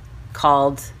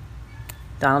called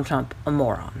Donald Trump a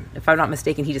moron. If I'm not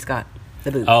mistaken, he just got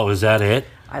the boot. Oh, is that it?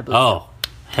 I believe so.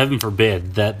 Heaven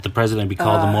forbid that the president be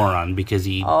called a moron, because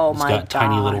he's got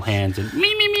tiny little hands and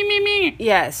me.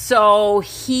 Yeah, so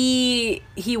he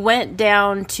went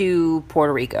down to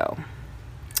Puerto Rico.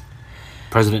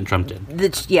 President Trump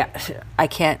did. I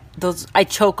can't. I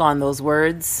choke on those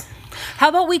words. How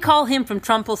about we call him from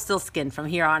Trumplestiltskin from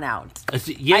here on out?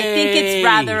 Yay! I think it's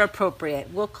rather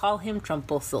appropriate. We'll call him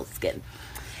Trumplestiltskin.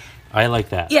 I like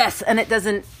that. Yes, and it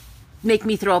doesn't make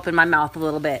me throw up in my mouth a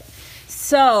little bit.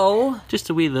 So, just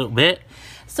a wee little bit.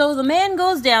 So the man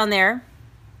goes down there,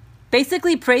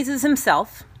 basically praises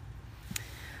himself.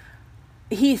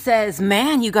 He says,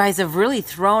 "Man, you guys have really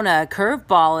thrown a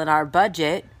curveball in our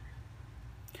budget."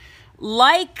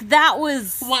 Like that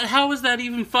was what? How is that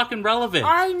even fucking relevant?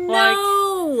 I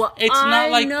know. It's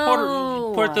not like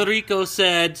Puerto Rico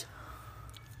said,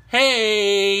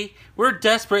 "Hey, we're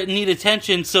desperate and need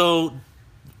attention, so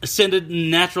send a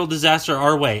natural disaster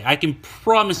our way." I can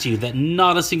promise you that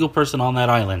not a single person on that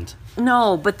island.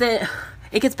 No, but it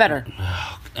gets better.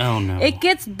 Oh, no. It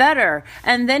gets better.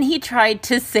 And then he tried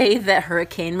to say that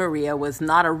Hurricane Maria was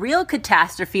not a real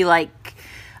catastrophe like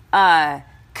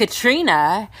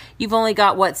Katrina. You've only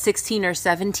got, 16 or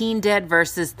 17 dead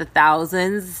versus the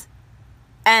thousands.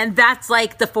 And that's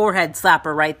like the forehead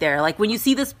slapper right there. Like when you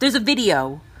see this, there's a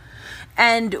video.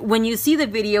 And when you see the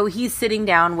video, he's sitting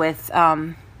down with...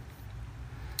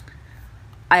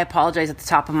 I apologize at the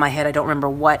top of my head. I don't remember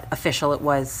what official it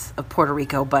was of Puerto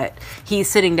Rico, but he's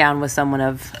sitting down with someone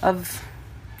of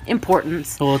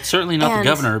importance. Well, it's certainly not the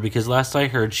governor, because last I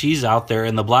heard, she's out there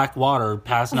in the black water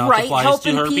passing out supplies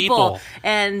to her people.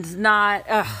 And not...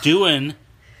 doing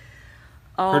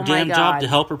her damn job to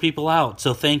help her people out.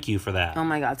 So thank you for that. Oh,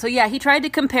 my God. So, yeah, he tried to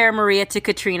compare Maria to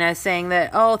Katrina, saying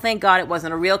that, thank God it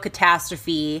wasn't a real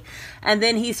catastrophe. And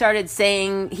then he started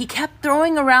saying, he kept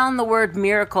throwing around the word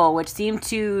miracle, which seemed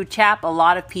to chap a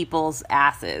lot of people's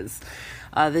asses.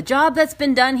 The job that's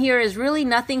been done here is really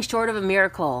nothing short of a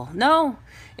miracle. No,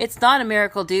 it's not a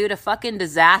miracle, dude. A fucking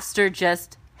disaster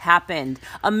just happened.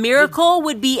 A miracle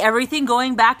would be everything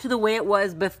going back to the way it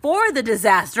was before the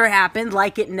disaster happened,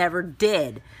 like it never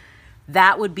did.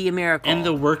 That would be a miracle. And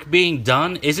the work being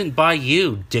done isn't by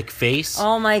you, dick face.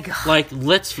 Oh my God. Like,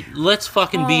 let's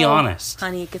fucking be honest.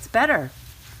 Honey, it gets better.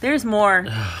 There's more.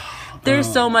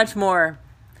 There's so much more.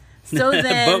 So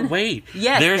then... But wait.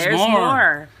 Yes, there's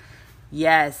more.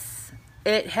 Yes.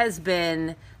 It has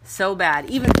been... so bad.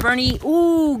 Even Bernie,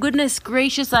 goodness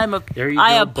gracious, I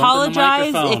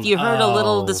apologize if you heard a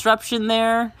little disruption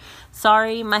there.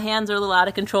 Sorry, my hands are a little out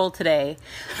of control today.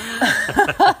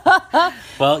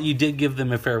 Well, you did give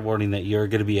them a fair warning that you're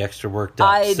going to be extra worked up.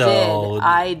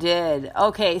 I did.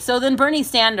 Okay, so then Bernie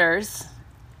Sanders...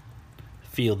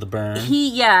 Feel the burn.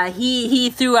 He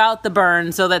threw out the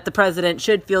burn so that the president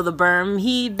should feel the burn.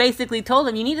 He basically told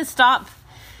him, you need to stop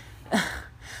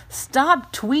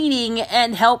tweeting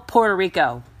and help Puerto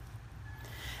Rico.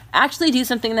 Actually do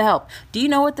something to help. Do you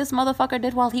know what this motherfucker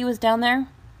did while he was down there?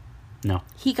 No.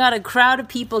 He got a crowd of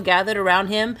people gathered around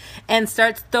him and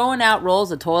starts throwing out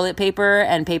rolls of toilet paper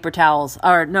and paper towels.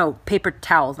 Or no, paper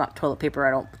towels, not toilet paper,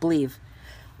 I don't believe.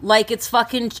 Like it's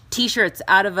fucking t-shirts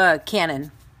out of a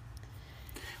cannon.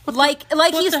 Like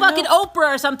he's fucking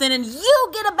Oprah or something, and you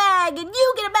get a bag, and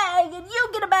you get a bag, and you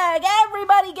get a bag.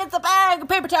 Everybody gets a bag of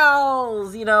paper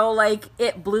towels. You know, like,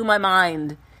 it blew my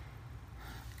mind.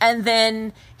 And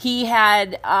then he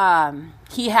had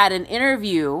an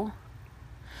interview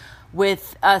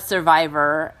with a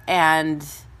survivor, and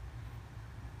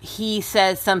he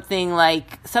says something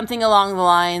along the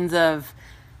lines of,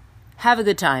 have a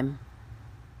good time.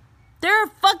 Their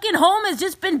fucking home has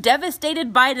just been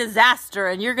devastated by disaster,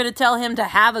 and you're going to tell him to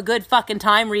have a good fucking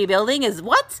time rebuilding? Is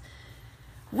what?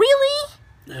 Really?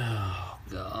 Oh,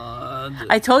 God.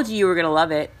 I told you were going to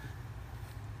love it.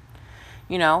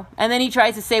 You know? And then he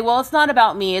tries to say, well, it's not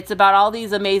about me. It's about all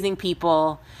these amazing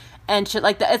people and shit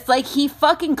like that. It's like he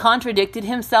fucking contradicted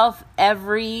himself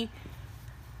every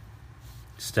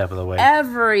step of the way.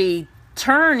 Every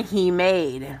turn he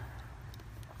made.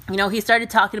 You know, he started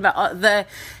talking about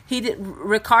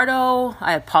Ricardo,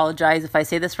 I apologize if I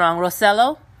say this wrong,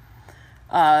 Rossello,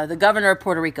 the governor of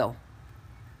Puerto Rico.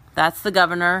 That's the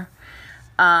governor.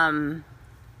 Trump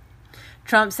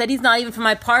said he's not even from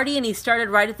my party, and he started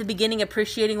right at the beginning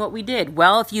appreciating what we did.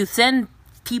 Well, if you send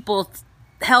people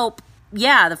help,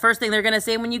 yeah, the first thing they're going to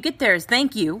say when you get there is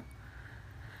thank you.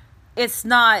 It's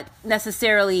not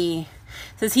necessarily...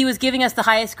 Says he was giving us the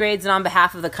highest grades, and on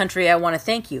behalf of the country, I want to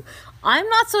thank you. I'm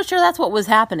not so sure that's what was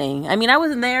happening. I mean, I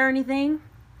wasn't there or anything,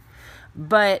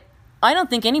 but I don't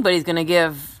think anybody's going to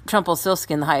give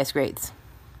Trumplestiltskin the highest grades.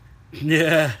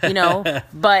 Yeah. You know,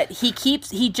 but he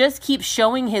just keeps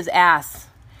showing his ass.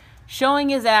 Showing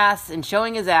his ass and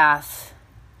showing his ass.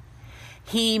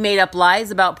 He made up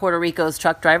lies about Puerto Rico's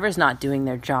truck drivers not doing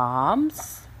their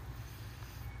jobs.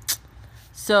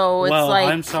 So it's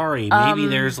I'm sorry. Maybe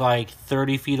there's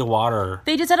 30 feet of water.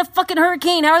 They just had a fucking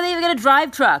hurricane. How are they even going to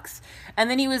drive trucks? And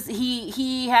then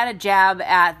he had a jab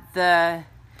at the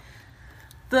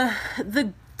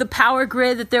power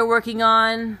grid that they're working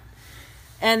on.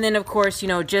 And then, of course, you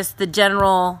know, just the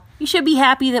general, you should be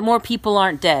happy that more people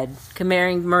aren't dead,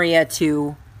 comparing Maria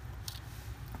to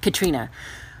Katrina.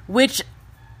 Which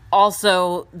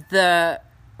also, the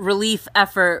relief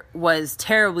effort was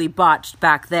terribly botched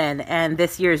back then, and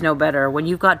this year is no better. When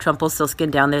you've got Trumplestiltskin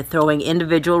down there throwing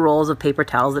individual rolls of paper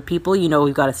towels at people, you know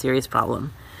we've got a serious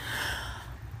problem.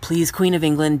 Please, Queen of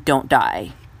England, don't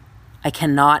die. I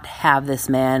cannot have this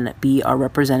man be our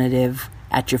representative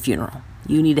at your funeral.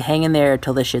 You need to hang in there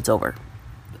till this shit's over.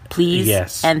 Please,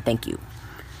 yes, and thank you.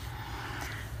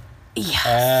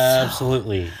 Yeah,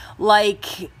 absolutely.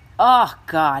 Oh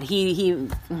God, he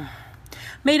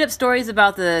made up stories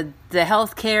about the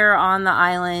healthcare on the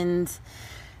island,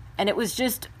 and it was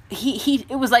just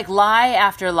it was like lie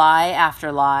after lie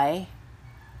after lie.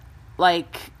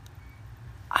 Like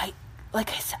I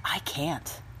said, I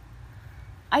can't.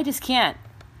 I just can't.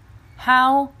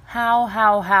 How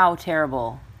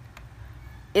terrible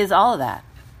is all of that?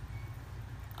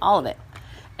 All of it.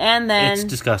 And then it's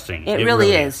disgusting. It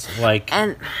really is.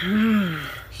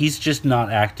 He's just not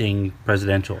acting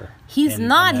presidential. He's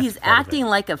not. He's acting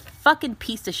like a fucking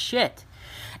piece of shit.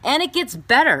 And it gets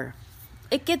better.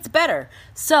 It gets better.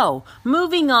 So,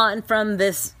 moving on from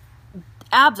this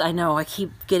I know, I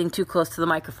keep getting too close to the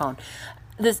microphone.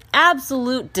 This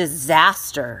absolute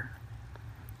disaster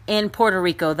in Puerto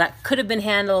Rico that could have been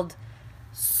handled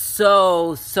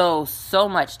so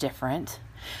much different.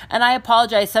 And I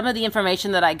apologize. Some of the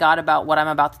information that I got about what I'm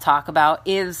about to talk about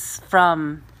is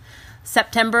from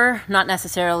September, not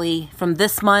necessarily from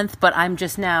this month, but I'm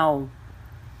just now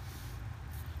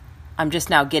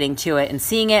getting to it and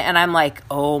seeing it, and I'm like,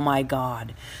 oh my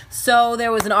God. So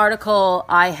there was an article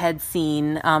I had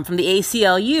seen from the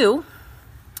ACLU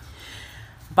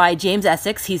by James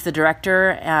Essex. He's the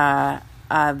director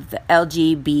of the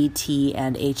LGBT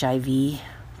and HIV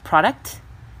project.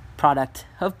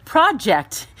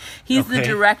 He's the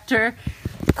director,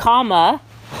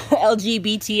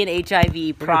 LGBT and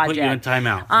HIV project. We're gonna put you in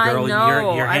timeout. Girl, I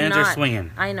know, your hands are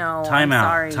swinging. I know.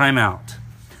 Timeout.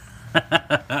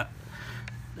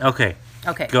 Okay.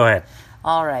 Go ahead.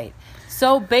 All right.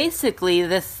 So basically,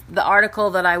 the article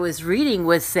that I was reading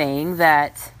was saying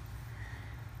that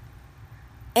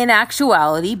in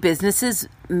actuality, businesses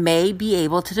may be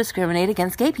able to discriminate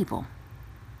against gay people.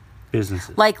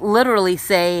 Businesses. Like literally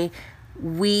say,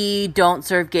 we don't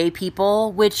serve gay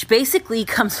people, which basically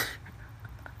comes...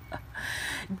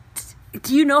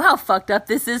 Do you know how fucked up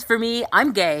this is for me?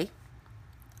 I'm gay.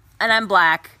 And I'm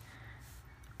black.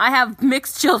 I have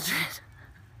mixed children.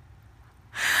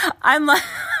 I'm like...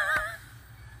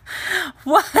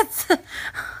 What?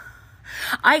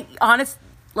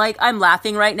 I'm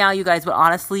laughing right now, you guys, but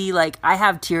honestly, I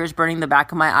have tears burning the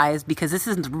back of my eyes because this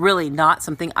is really not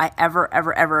something I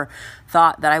ever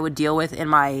thought that I would deal with in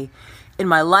my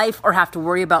life or have to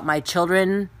worry about my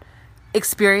children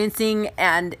experiencing,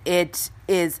 and it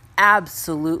is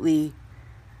absolutely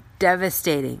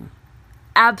devastating.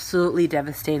 absolutely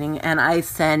devastating, and I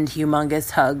send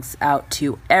humongous hugs out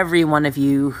to every one of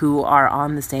you who are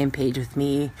on the same page with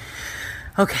me.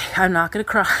 Okay, I'm not gonna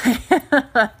cry.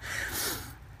 Oh,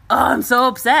 I'm so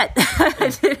upset.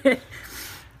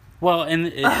 Well, and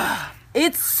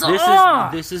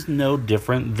this is no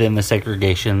different than the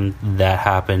segregation that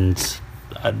happened,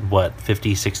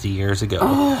 50, 60 years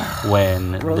ago,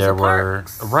 when Rosa there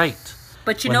Parks. were right.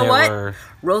 But you know what?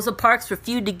 Rosa Parks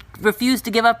refused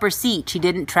to give up her seat. She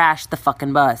didn't trash the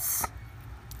fucking bus.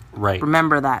 Right.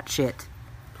 Remember that shit.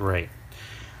 Right.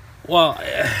 Well,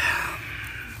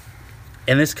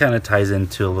 and this kind of ties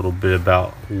into a little bit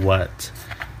about what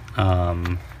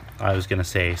I was going to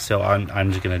say. So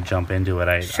I'm just going to jump into it,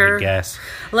 I guess.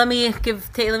 Let me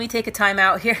take a time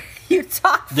out here. You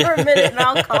talk for a minute and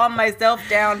I'll calm myself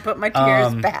down, put my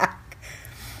tears back.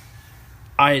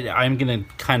 I'm going to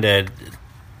kind of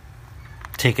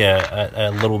take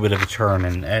a little bit of a turn,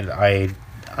 and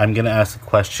I'm going to ask the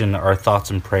question, are thoughts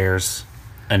and prayers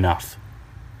enough?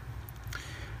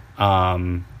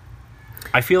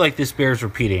 I feel like this bears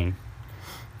repeating,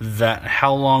 that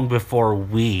how long before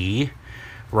we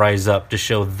rise up to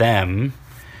show them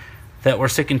that we're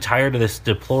sick and tired of this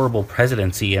deplorable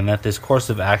presidency, and that this course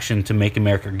of action to make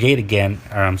America great again,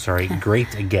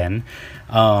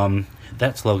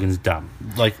 that slogan's dumb.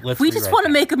 We just want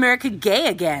to make America gay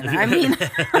again. I mean,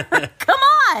 come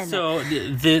on. So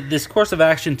this course of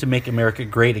action to make America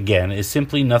great again is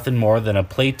simply nothing more than a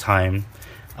playtime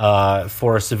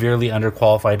for a severely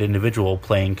underqualified individual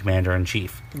playing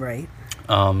commander-in-chief. Right.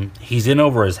 He's in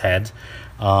over his head,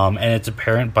 and it's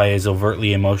apparent by his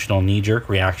overtly emotional knee-jerk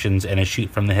reactions and his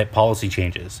shoot-from-the-hip policy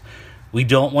changes. We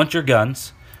don't want your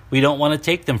guns. We don't want to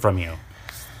take them from you.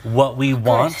 What we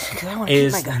want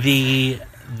is the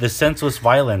senseless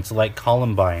violence like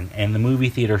Columbine and the movie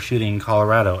theater shooting in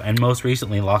Colorado and most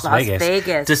recently Las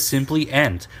Vegas to simply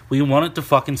end. We want it to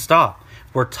fucking stop.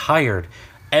 We're tired.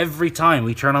 Every time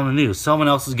we turn on the news, someone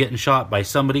else is getting shot by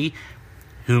somebody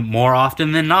who, more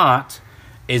often than not,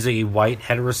 is a white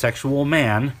heterosexual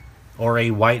man or a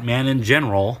white man in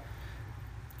general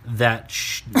that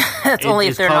that's only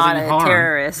if they're not a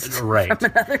terrorist from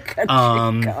another country.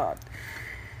 God.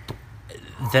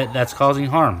 That's causing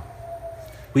harm.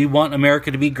 We want America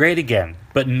to be great again,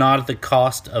 but not at the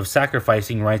cost of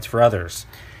sacrificing rights for others.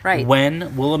 Right.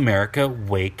 When will America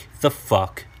wake the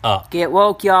fuck up? Get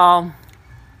woke, y'all.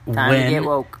 Time to get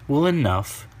woke. Will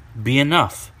enough be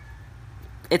enough?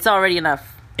 It's already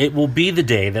enough. It will be the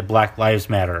day that Black Lives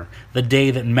Matter, the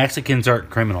day that Mexicans aren't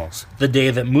criminals, the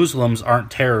day that Muslims aren't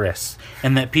terrorists,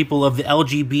 and that people of the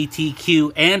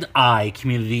LGBTQ and I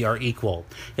community are equal.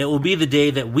 It will be the day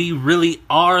that we really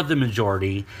are the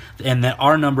majority, and that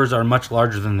our numbers are much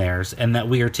larger than theirs, and that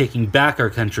we are taking back our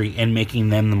country and making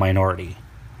them the minority.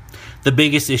 The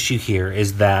biggest issue here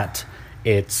is that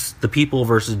it's the people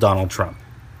versus Donald Trump.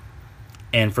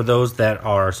 And for those that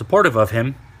are supportive of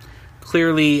him,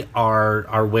 clearly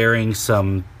are wearing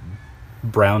some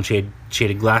brown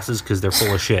shaded glasses because they're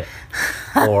full of shit,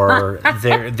 or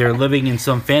they're living in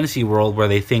some fantasy world where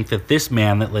they think that this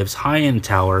man that lives high in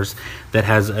towers, that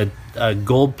has a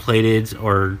gold plated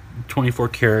or 24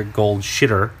 karat gold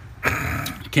shitter,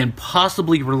 can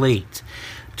possibly relate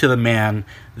to the man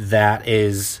that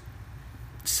is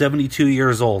 72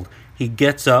 years old. He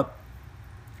gets up,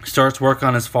 starts work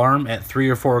on his farm at 3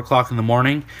 or 4 o'clock in the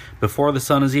morning before the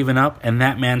sun is even up, and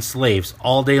that man slaves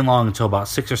all day long until about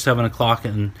 6 or 7 o'clock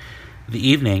in the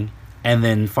evening, and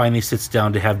then finally sits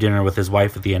down to have dinner with his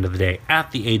wife at the end of the day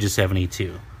at the age of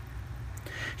 72.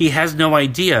 He has no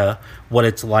idea what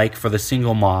it's like for the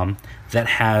single mom that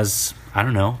has,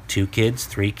 2 kids,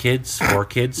 3 kids, 4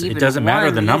 kids. It doesn't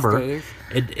matter the number.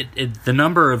 The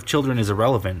number of children is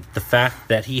irrelevant. The fact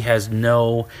that he has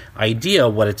no idea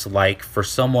what it's like for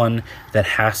someone that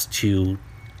has to,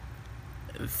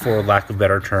 for lack of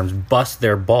better terms, bust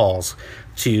their balls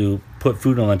to put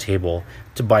food on the table,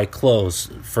 to buy clothes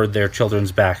for their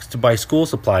children's backs, to buy school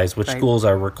supplies, which schools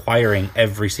are requiring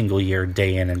every single year,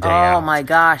 day in and day out. Oh my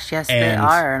gosh, yes they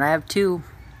are, and I have 2.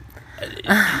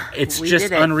 It's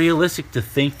just unrealistic to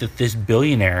think that this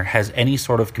billionaire has any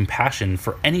sort of compassion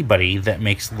for anybody that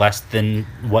makes less than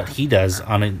what he does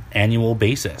on an annual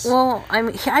basis. Well,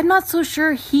 I'm not so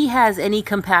sure he has any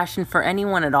compassion for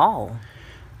anyone at all.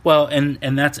 Well,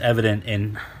 and that's evident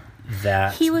in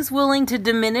that he was willing to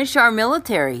diminish our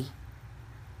military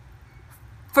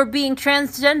for being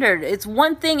transgendered. It's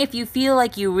one thing if you feel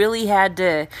like you really had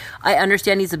to. I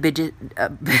understand he's a bidget.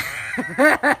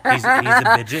 He's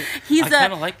a bidget. I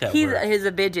kind of like that word. He's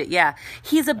a bidget. Yeah,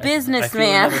 he's a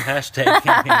businessman. I feel another hashtag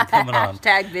campaign coming on.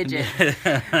 Hashtag bidget.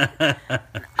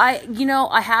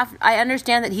 I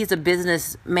understand that he's a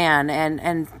businessman,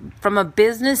 and from a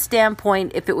business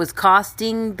standpoint, if it was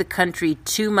costing the country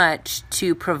too much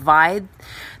to provide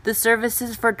the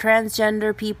services for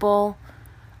transgender people,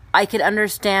 I could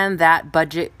understand that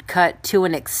budget cut to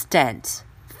an extent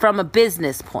from a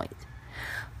business point.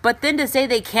 But then to say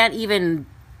they can't even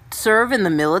serve in the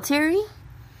military?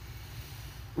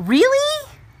 Really?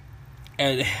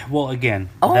 Well, again,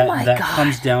 my that God.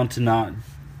 comes down to not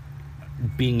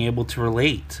being able to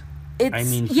relate.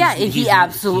 He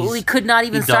absolutely could not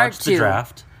even start to. The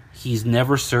draft. He's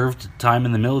never served time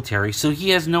in the military, so he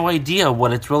has no idea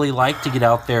what it's really like to get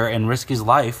out there and risk his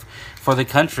life for the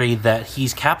country that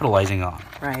he's capitalizing on.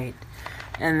 Right.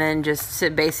 And then just to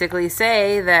basically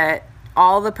say that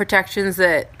all the protections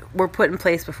that were put in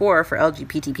place before for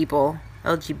LGBT people,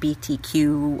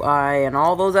 LGBTQI, and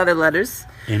all those other letters.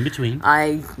 In between.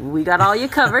 We got all you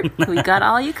covered. We got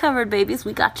all you covered, babies.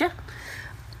 We got you.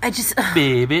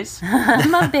 Babies.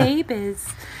 My babies.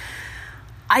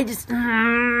 I'm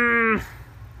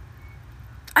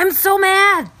so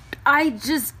mad.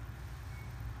 That's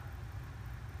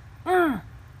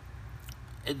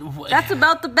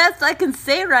about the best I can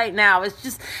say right now. It's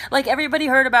just like everybody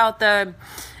heard about the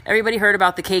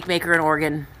cake maker in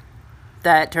Oregon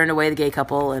that turned away the gay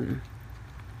couple, and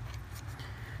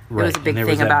there was a big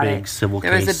thing about it.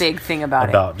 There was a big thing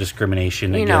about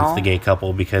discrimination against the gay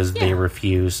couple because they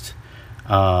refused.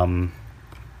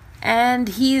 And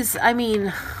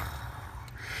the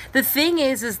thing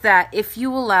is that if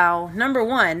you allow, number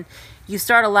one, you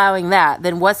start allowing that,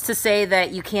 then what's to say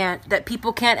that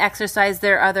people can't exercise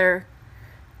their other,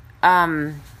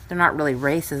 they're not really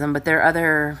racism, but their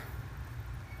other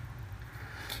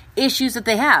issues that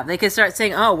they have. They could start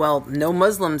saying, oh, well, no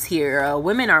Muslims here,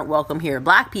 women aren't welcome here,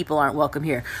 black people aren't welcome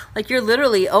here. Like, you're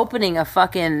literally opening a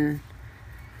fucking,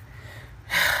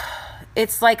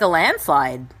 it's like a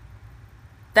landslide.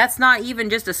 That's not even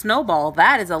just a snowball.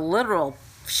 That is a literal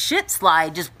shit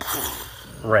slide. Just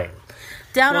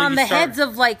down on the heads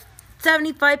of like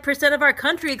 75% of our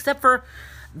country, except for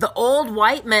the old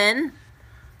white men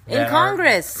in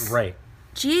Congress. Right.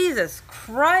 Jesus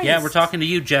Christ. Yeah, we're talking to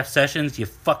you, Jeff Sessions, you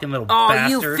fucking little bastard. Oh,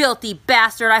 you filthy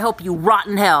bastard. I hope you rot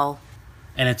in hell.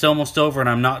 And it's almost over, and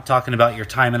I'm not talking about your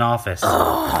time in office.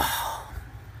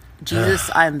 Jesus,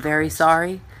 I'm very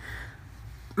sorry.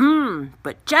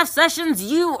 But Jeff Sessions,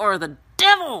 you are the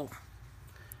devil.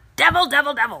 Devil,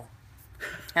 devil, devil.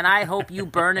 And I hope you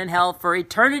burn in hell for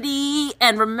eternity.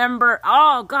 And remember,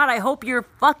 oh God, I hope you're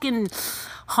fucking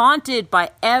haunted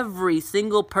by every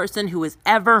single person who was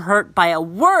ever hurt by a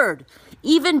word.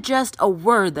 Even just a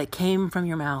word that came from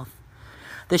your mouth.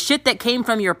 The shit that came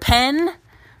from your pen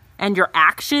and your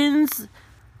actions.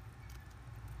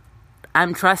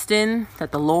 I'm trusting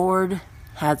that the Lord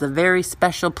has a very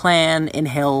special plan in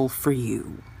hell for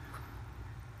you.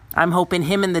 I'm hoping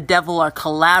him and the devil are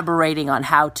collaborating on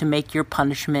how to make your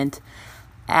punishment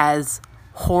as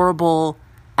horrible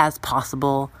as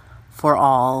possible for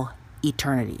all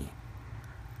eternity.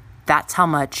 That's how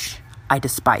much I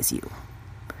despise you.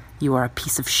 You are a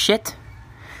piece of shit,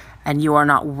 and you are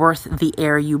not worth the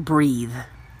air you breathe.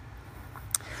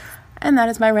 And that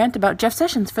is my rant about Jeff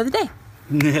Sessions for the day.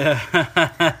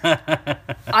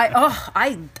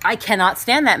 I cannot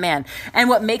stand that man. And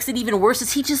what makes it even worse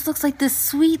is he just looks like this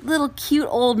sweet little cute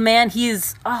old man.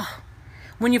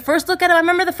 When you first look at him, I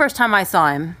remember the first time I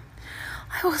saw him,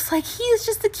 I was like, he is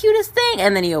just the cutest thing.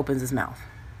 And then he opens his mouth.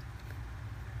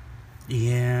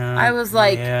 Yeah. I was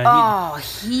like,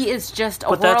 he is just a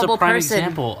horrible person. But that's a prime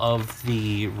example of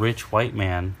the rich white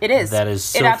man. It is. That is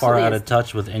so far out of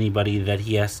touch with anybody that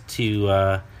he has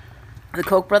to... The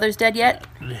Koch brothers dead yet?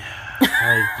 They're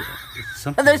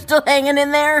still hanging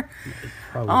in there?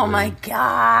 Probably. Oh my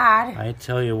God. I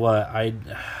tell you what,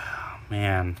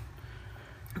 man.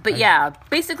 But yeah,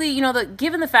 basically,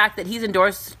 given the fact that he's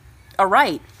endorsed a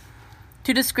right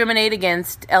to discriminate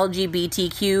against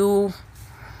LGBTQ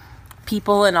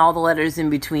people and all the letters in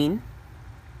between.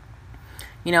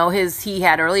 He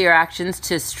had earlier actions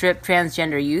to strip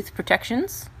transgender youth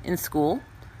protections in school.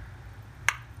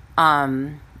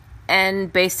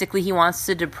 And basically he wants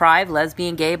to deprive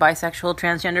lesbian, gay, bisexual,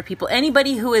 transgender people,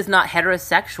 anybody who is not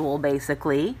heterosexual,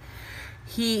 basically.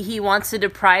 He wants to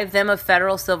deprive them of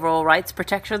federal civil rights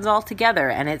protections altogether.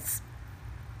 And it's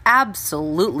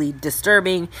absolutely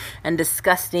disturbing and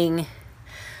disgusting.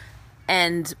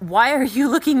 And why are you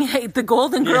looking at the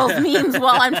Golden Girls memes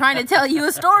while I'm trying to tell you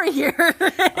a story here?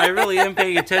 I really am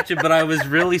paying attention, but I was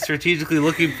really strategically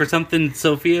looking for something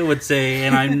Sophia would say,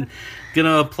 and I'm going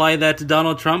to apply that to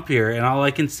Donald Trump here. And all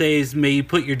I can say is, may you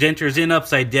put your dentures in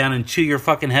upside down and chew your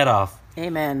fucking head off.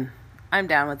 Amen. I'm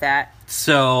down with that.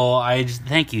 So I just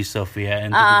thank you, Sophia,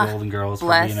 and the Golden Girls for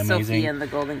being amazing. Bless Sophia and the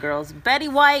Golden Girls. Betty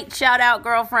White, shout out,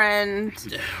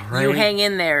 girlfriend. Right? You hang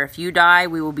in there. If you die,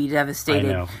 we will be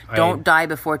devastated. I know. Don't die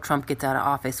before Trump gets out of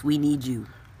office. We need you.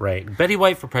 Right. Betty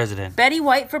White for president. Betty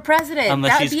White for president.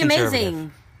 Unless that would be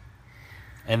amazing.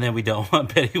 And then we don't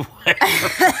want Betty White for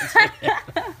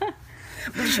president.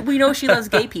 We know she loves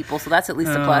gay people, so that's at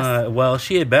least a plus. Well,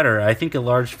 she had better. I think a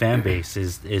large fan base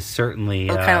is certainly...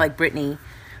 kind of like Britney.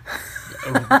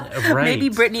 Right.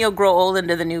 Maybe Britney will grow old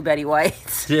into the new Betty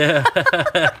White. Yeah.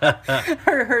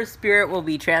 her spirit will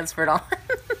be transferred on.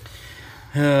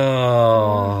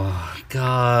 Oh,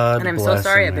 God. And I'm bless so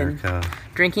sorry America. I've been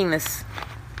drinking this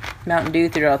Mountain Dew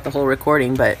throughout the whole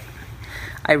recording, but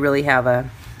I really have a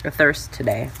thirst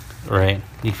today. Right.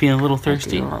 You feeling a little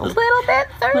thirsty? A little bit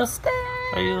thirsty.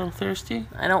 Are you a little thirsty?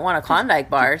 I don't want a Klondike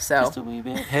bar, so... Just a wee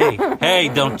bit. Hey,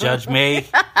 don't judge me.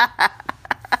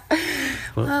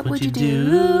 What would you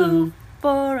do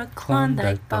for a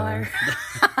Klondike bar?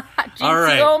 All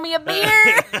right. You owe me a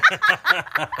beer.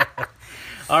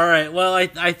 All right. Well,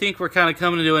 I think we're kind of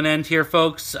coming to an end here,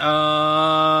 folks.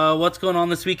 What's going on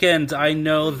this weekend? I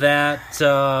know that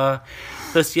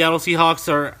the Seattle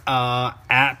Seahawks are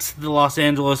at the Los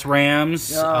Angeles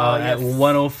Rams at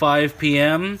 1:05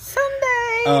 p.m. Sunday.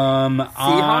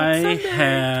 I Sunday.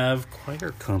 have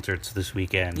choir concerts this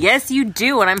weekend. Yes, you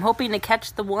do, and I'm hoping to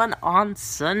catch the one on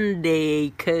Sunday,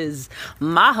 because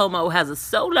my homo has a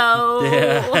solo.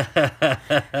 Yeah.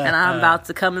 And I'm about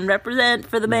to come and represent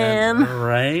for the man.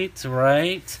 Right.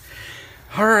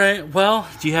 All right, well,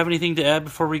 do you have anything to add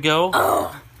before we go?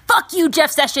 Oh, fuck you, Jeff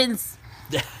Sessions!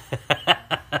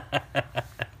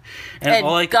 And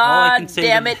all I God can say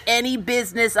damn it, any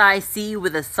business I see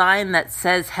with a sign that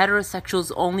says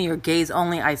heterosexuals only or gays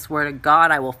only, I swear to God,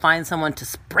 I will find someone to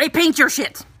spray paint your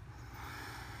shit.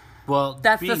 Well,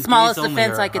 that's the smallest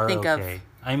offense I could think of.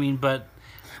 I mean, but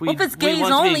well, if it's gays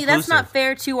only, that's not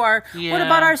fair to our. Yeah. What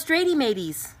about our straighty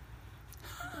mateys?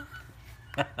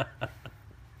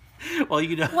 Well,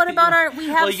 you know. What about our? We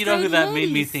have. Well, you know who that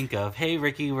made me think of. Hey,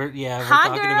 Ricky, we're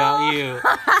talking about you.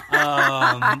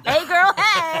 Hey, girl,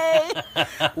 hey,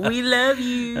 we love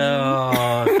you.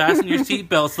 Fasten your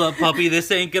seatbelts up, puppy. This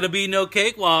ain't gonna be no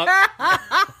cakewalk.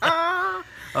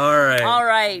 All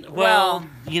right. Well,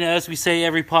 as we say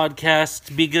every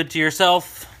podcast, be good to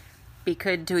yourself. Be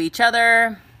good to each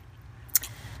other.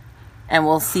 And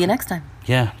we'll see you next time.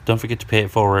 Yeah, don't forget to pay it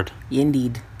forward.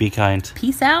 Indeed. Be kind.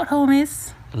 Peace out,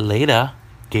 homies. Later,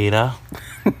 Gator.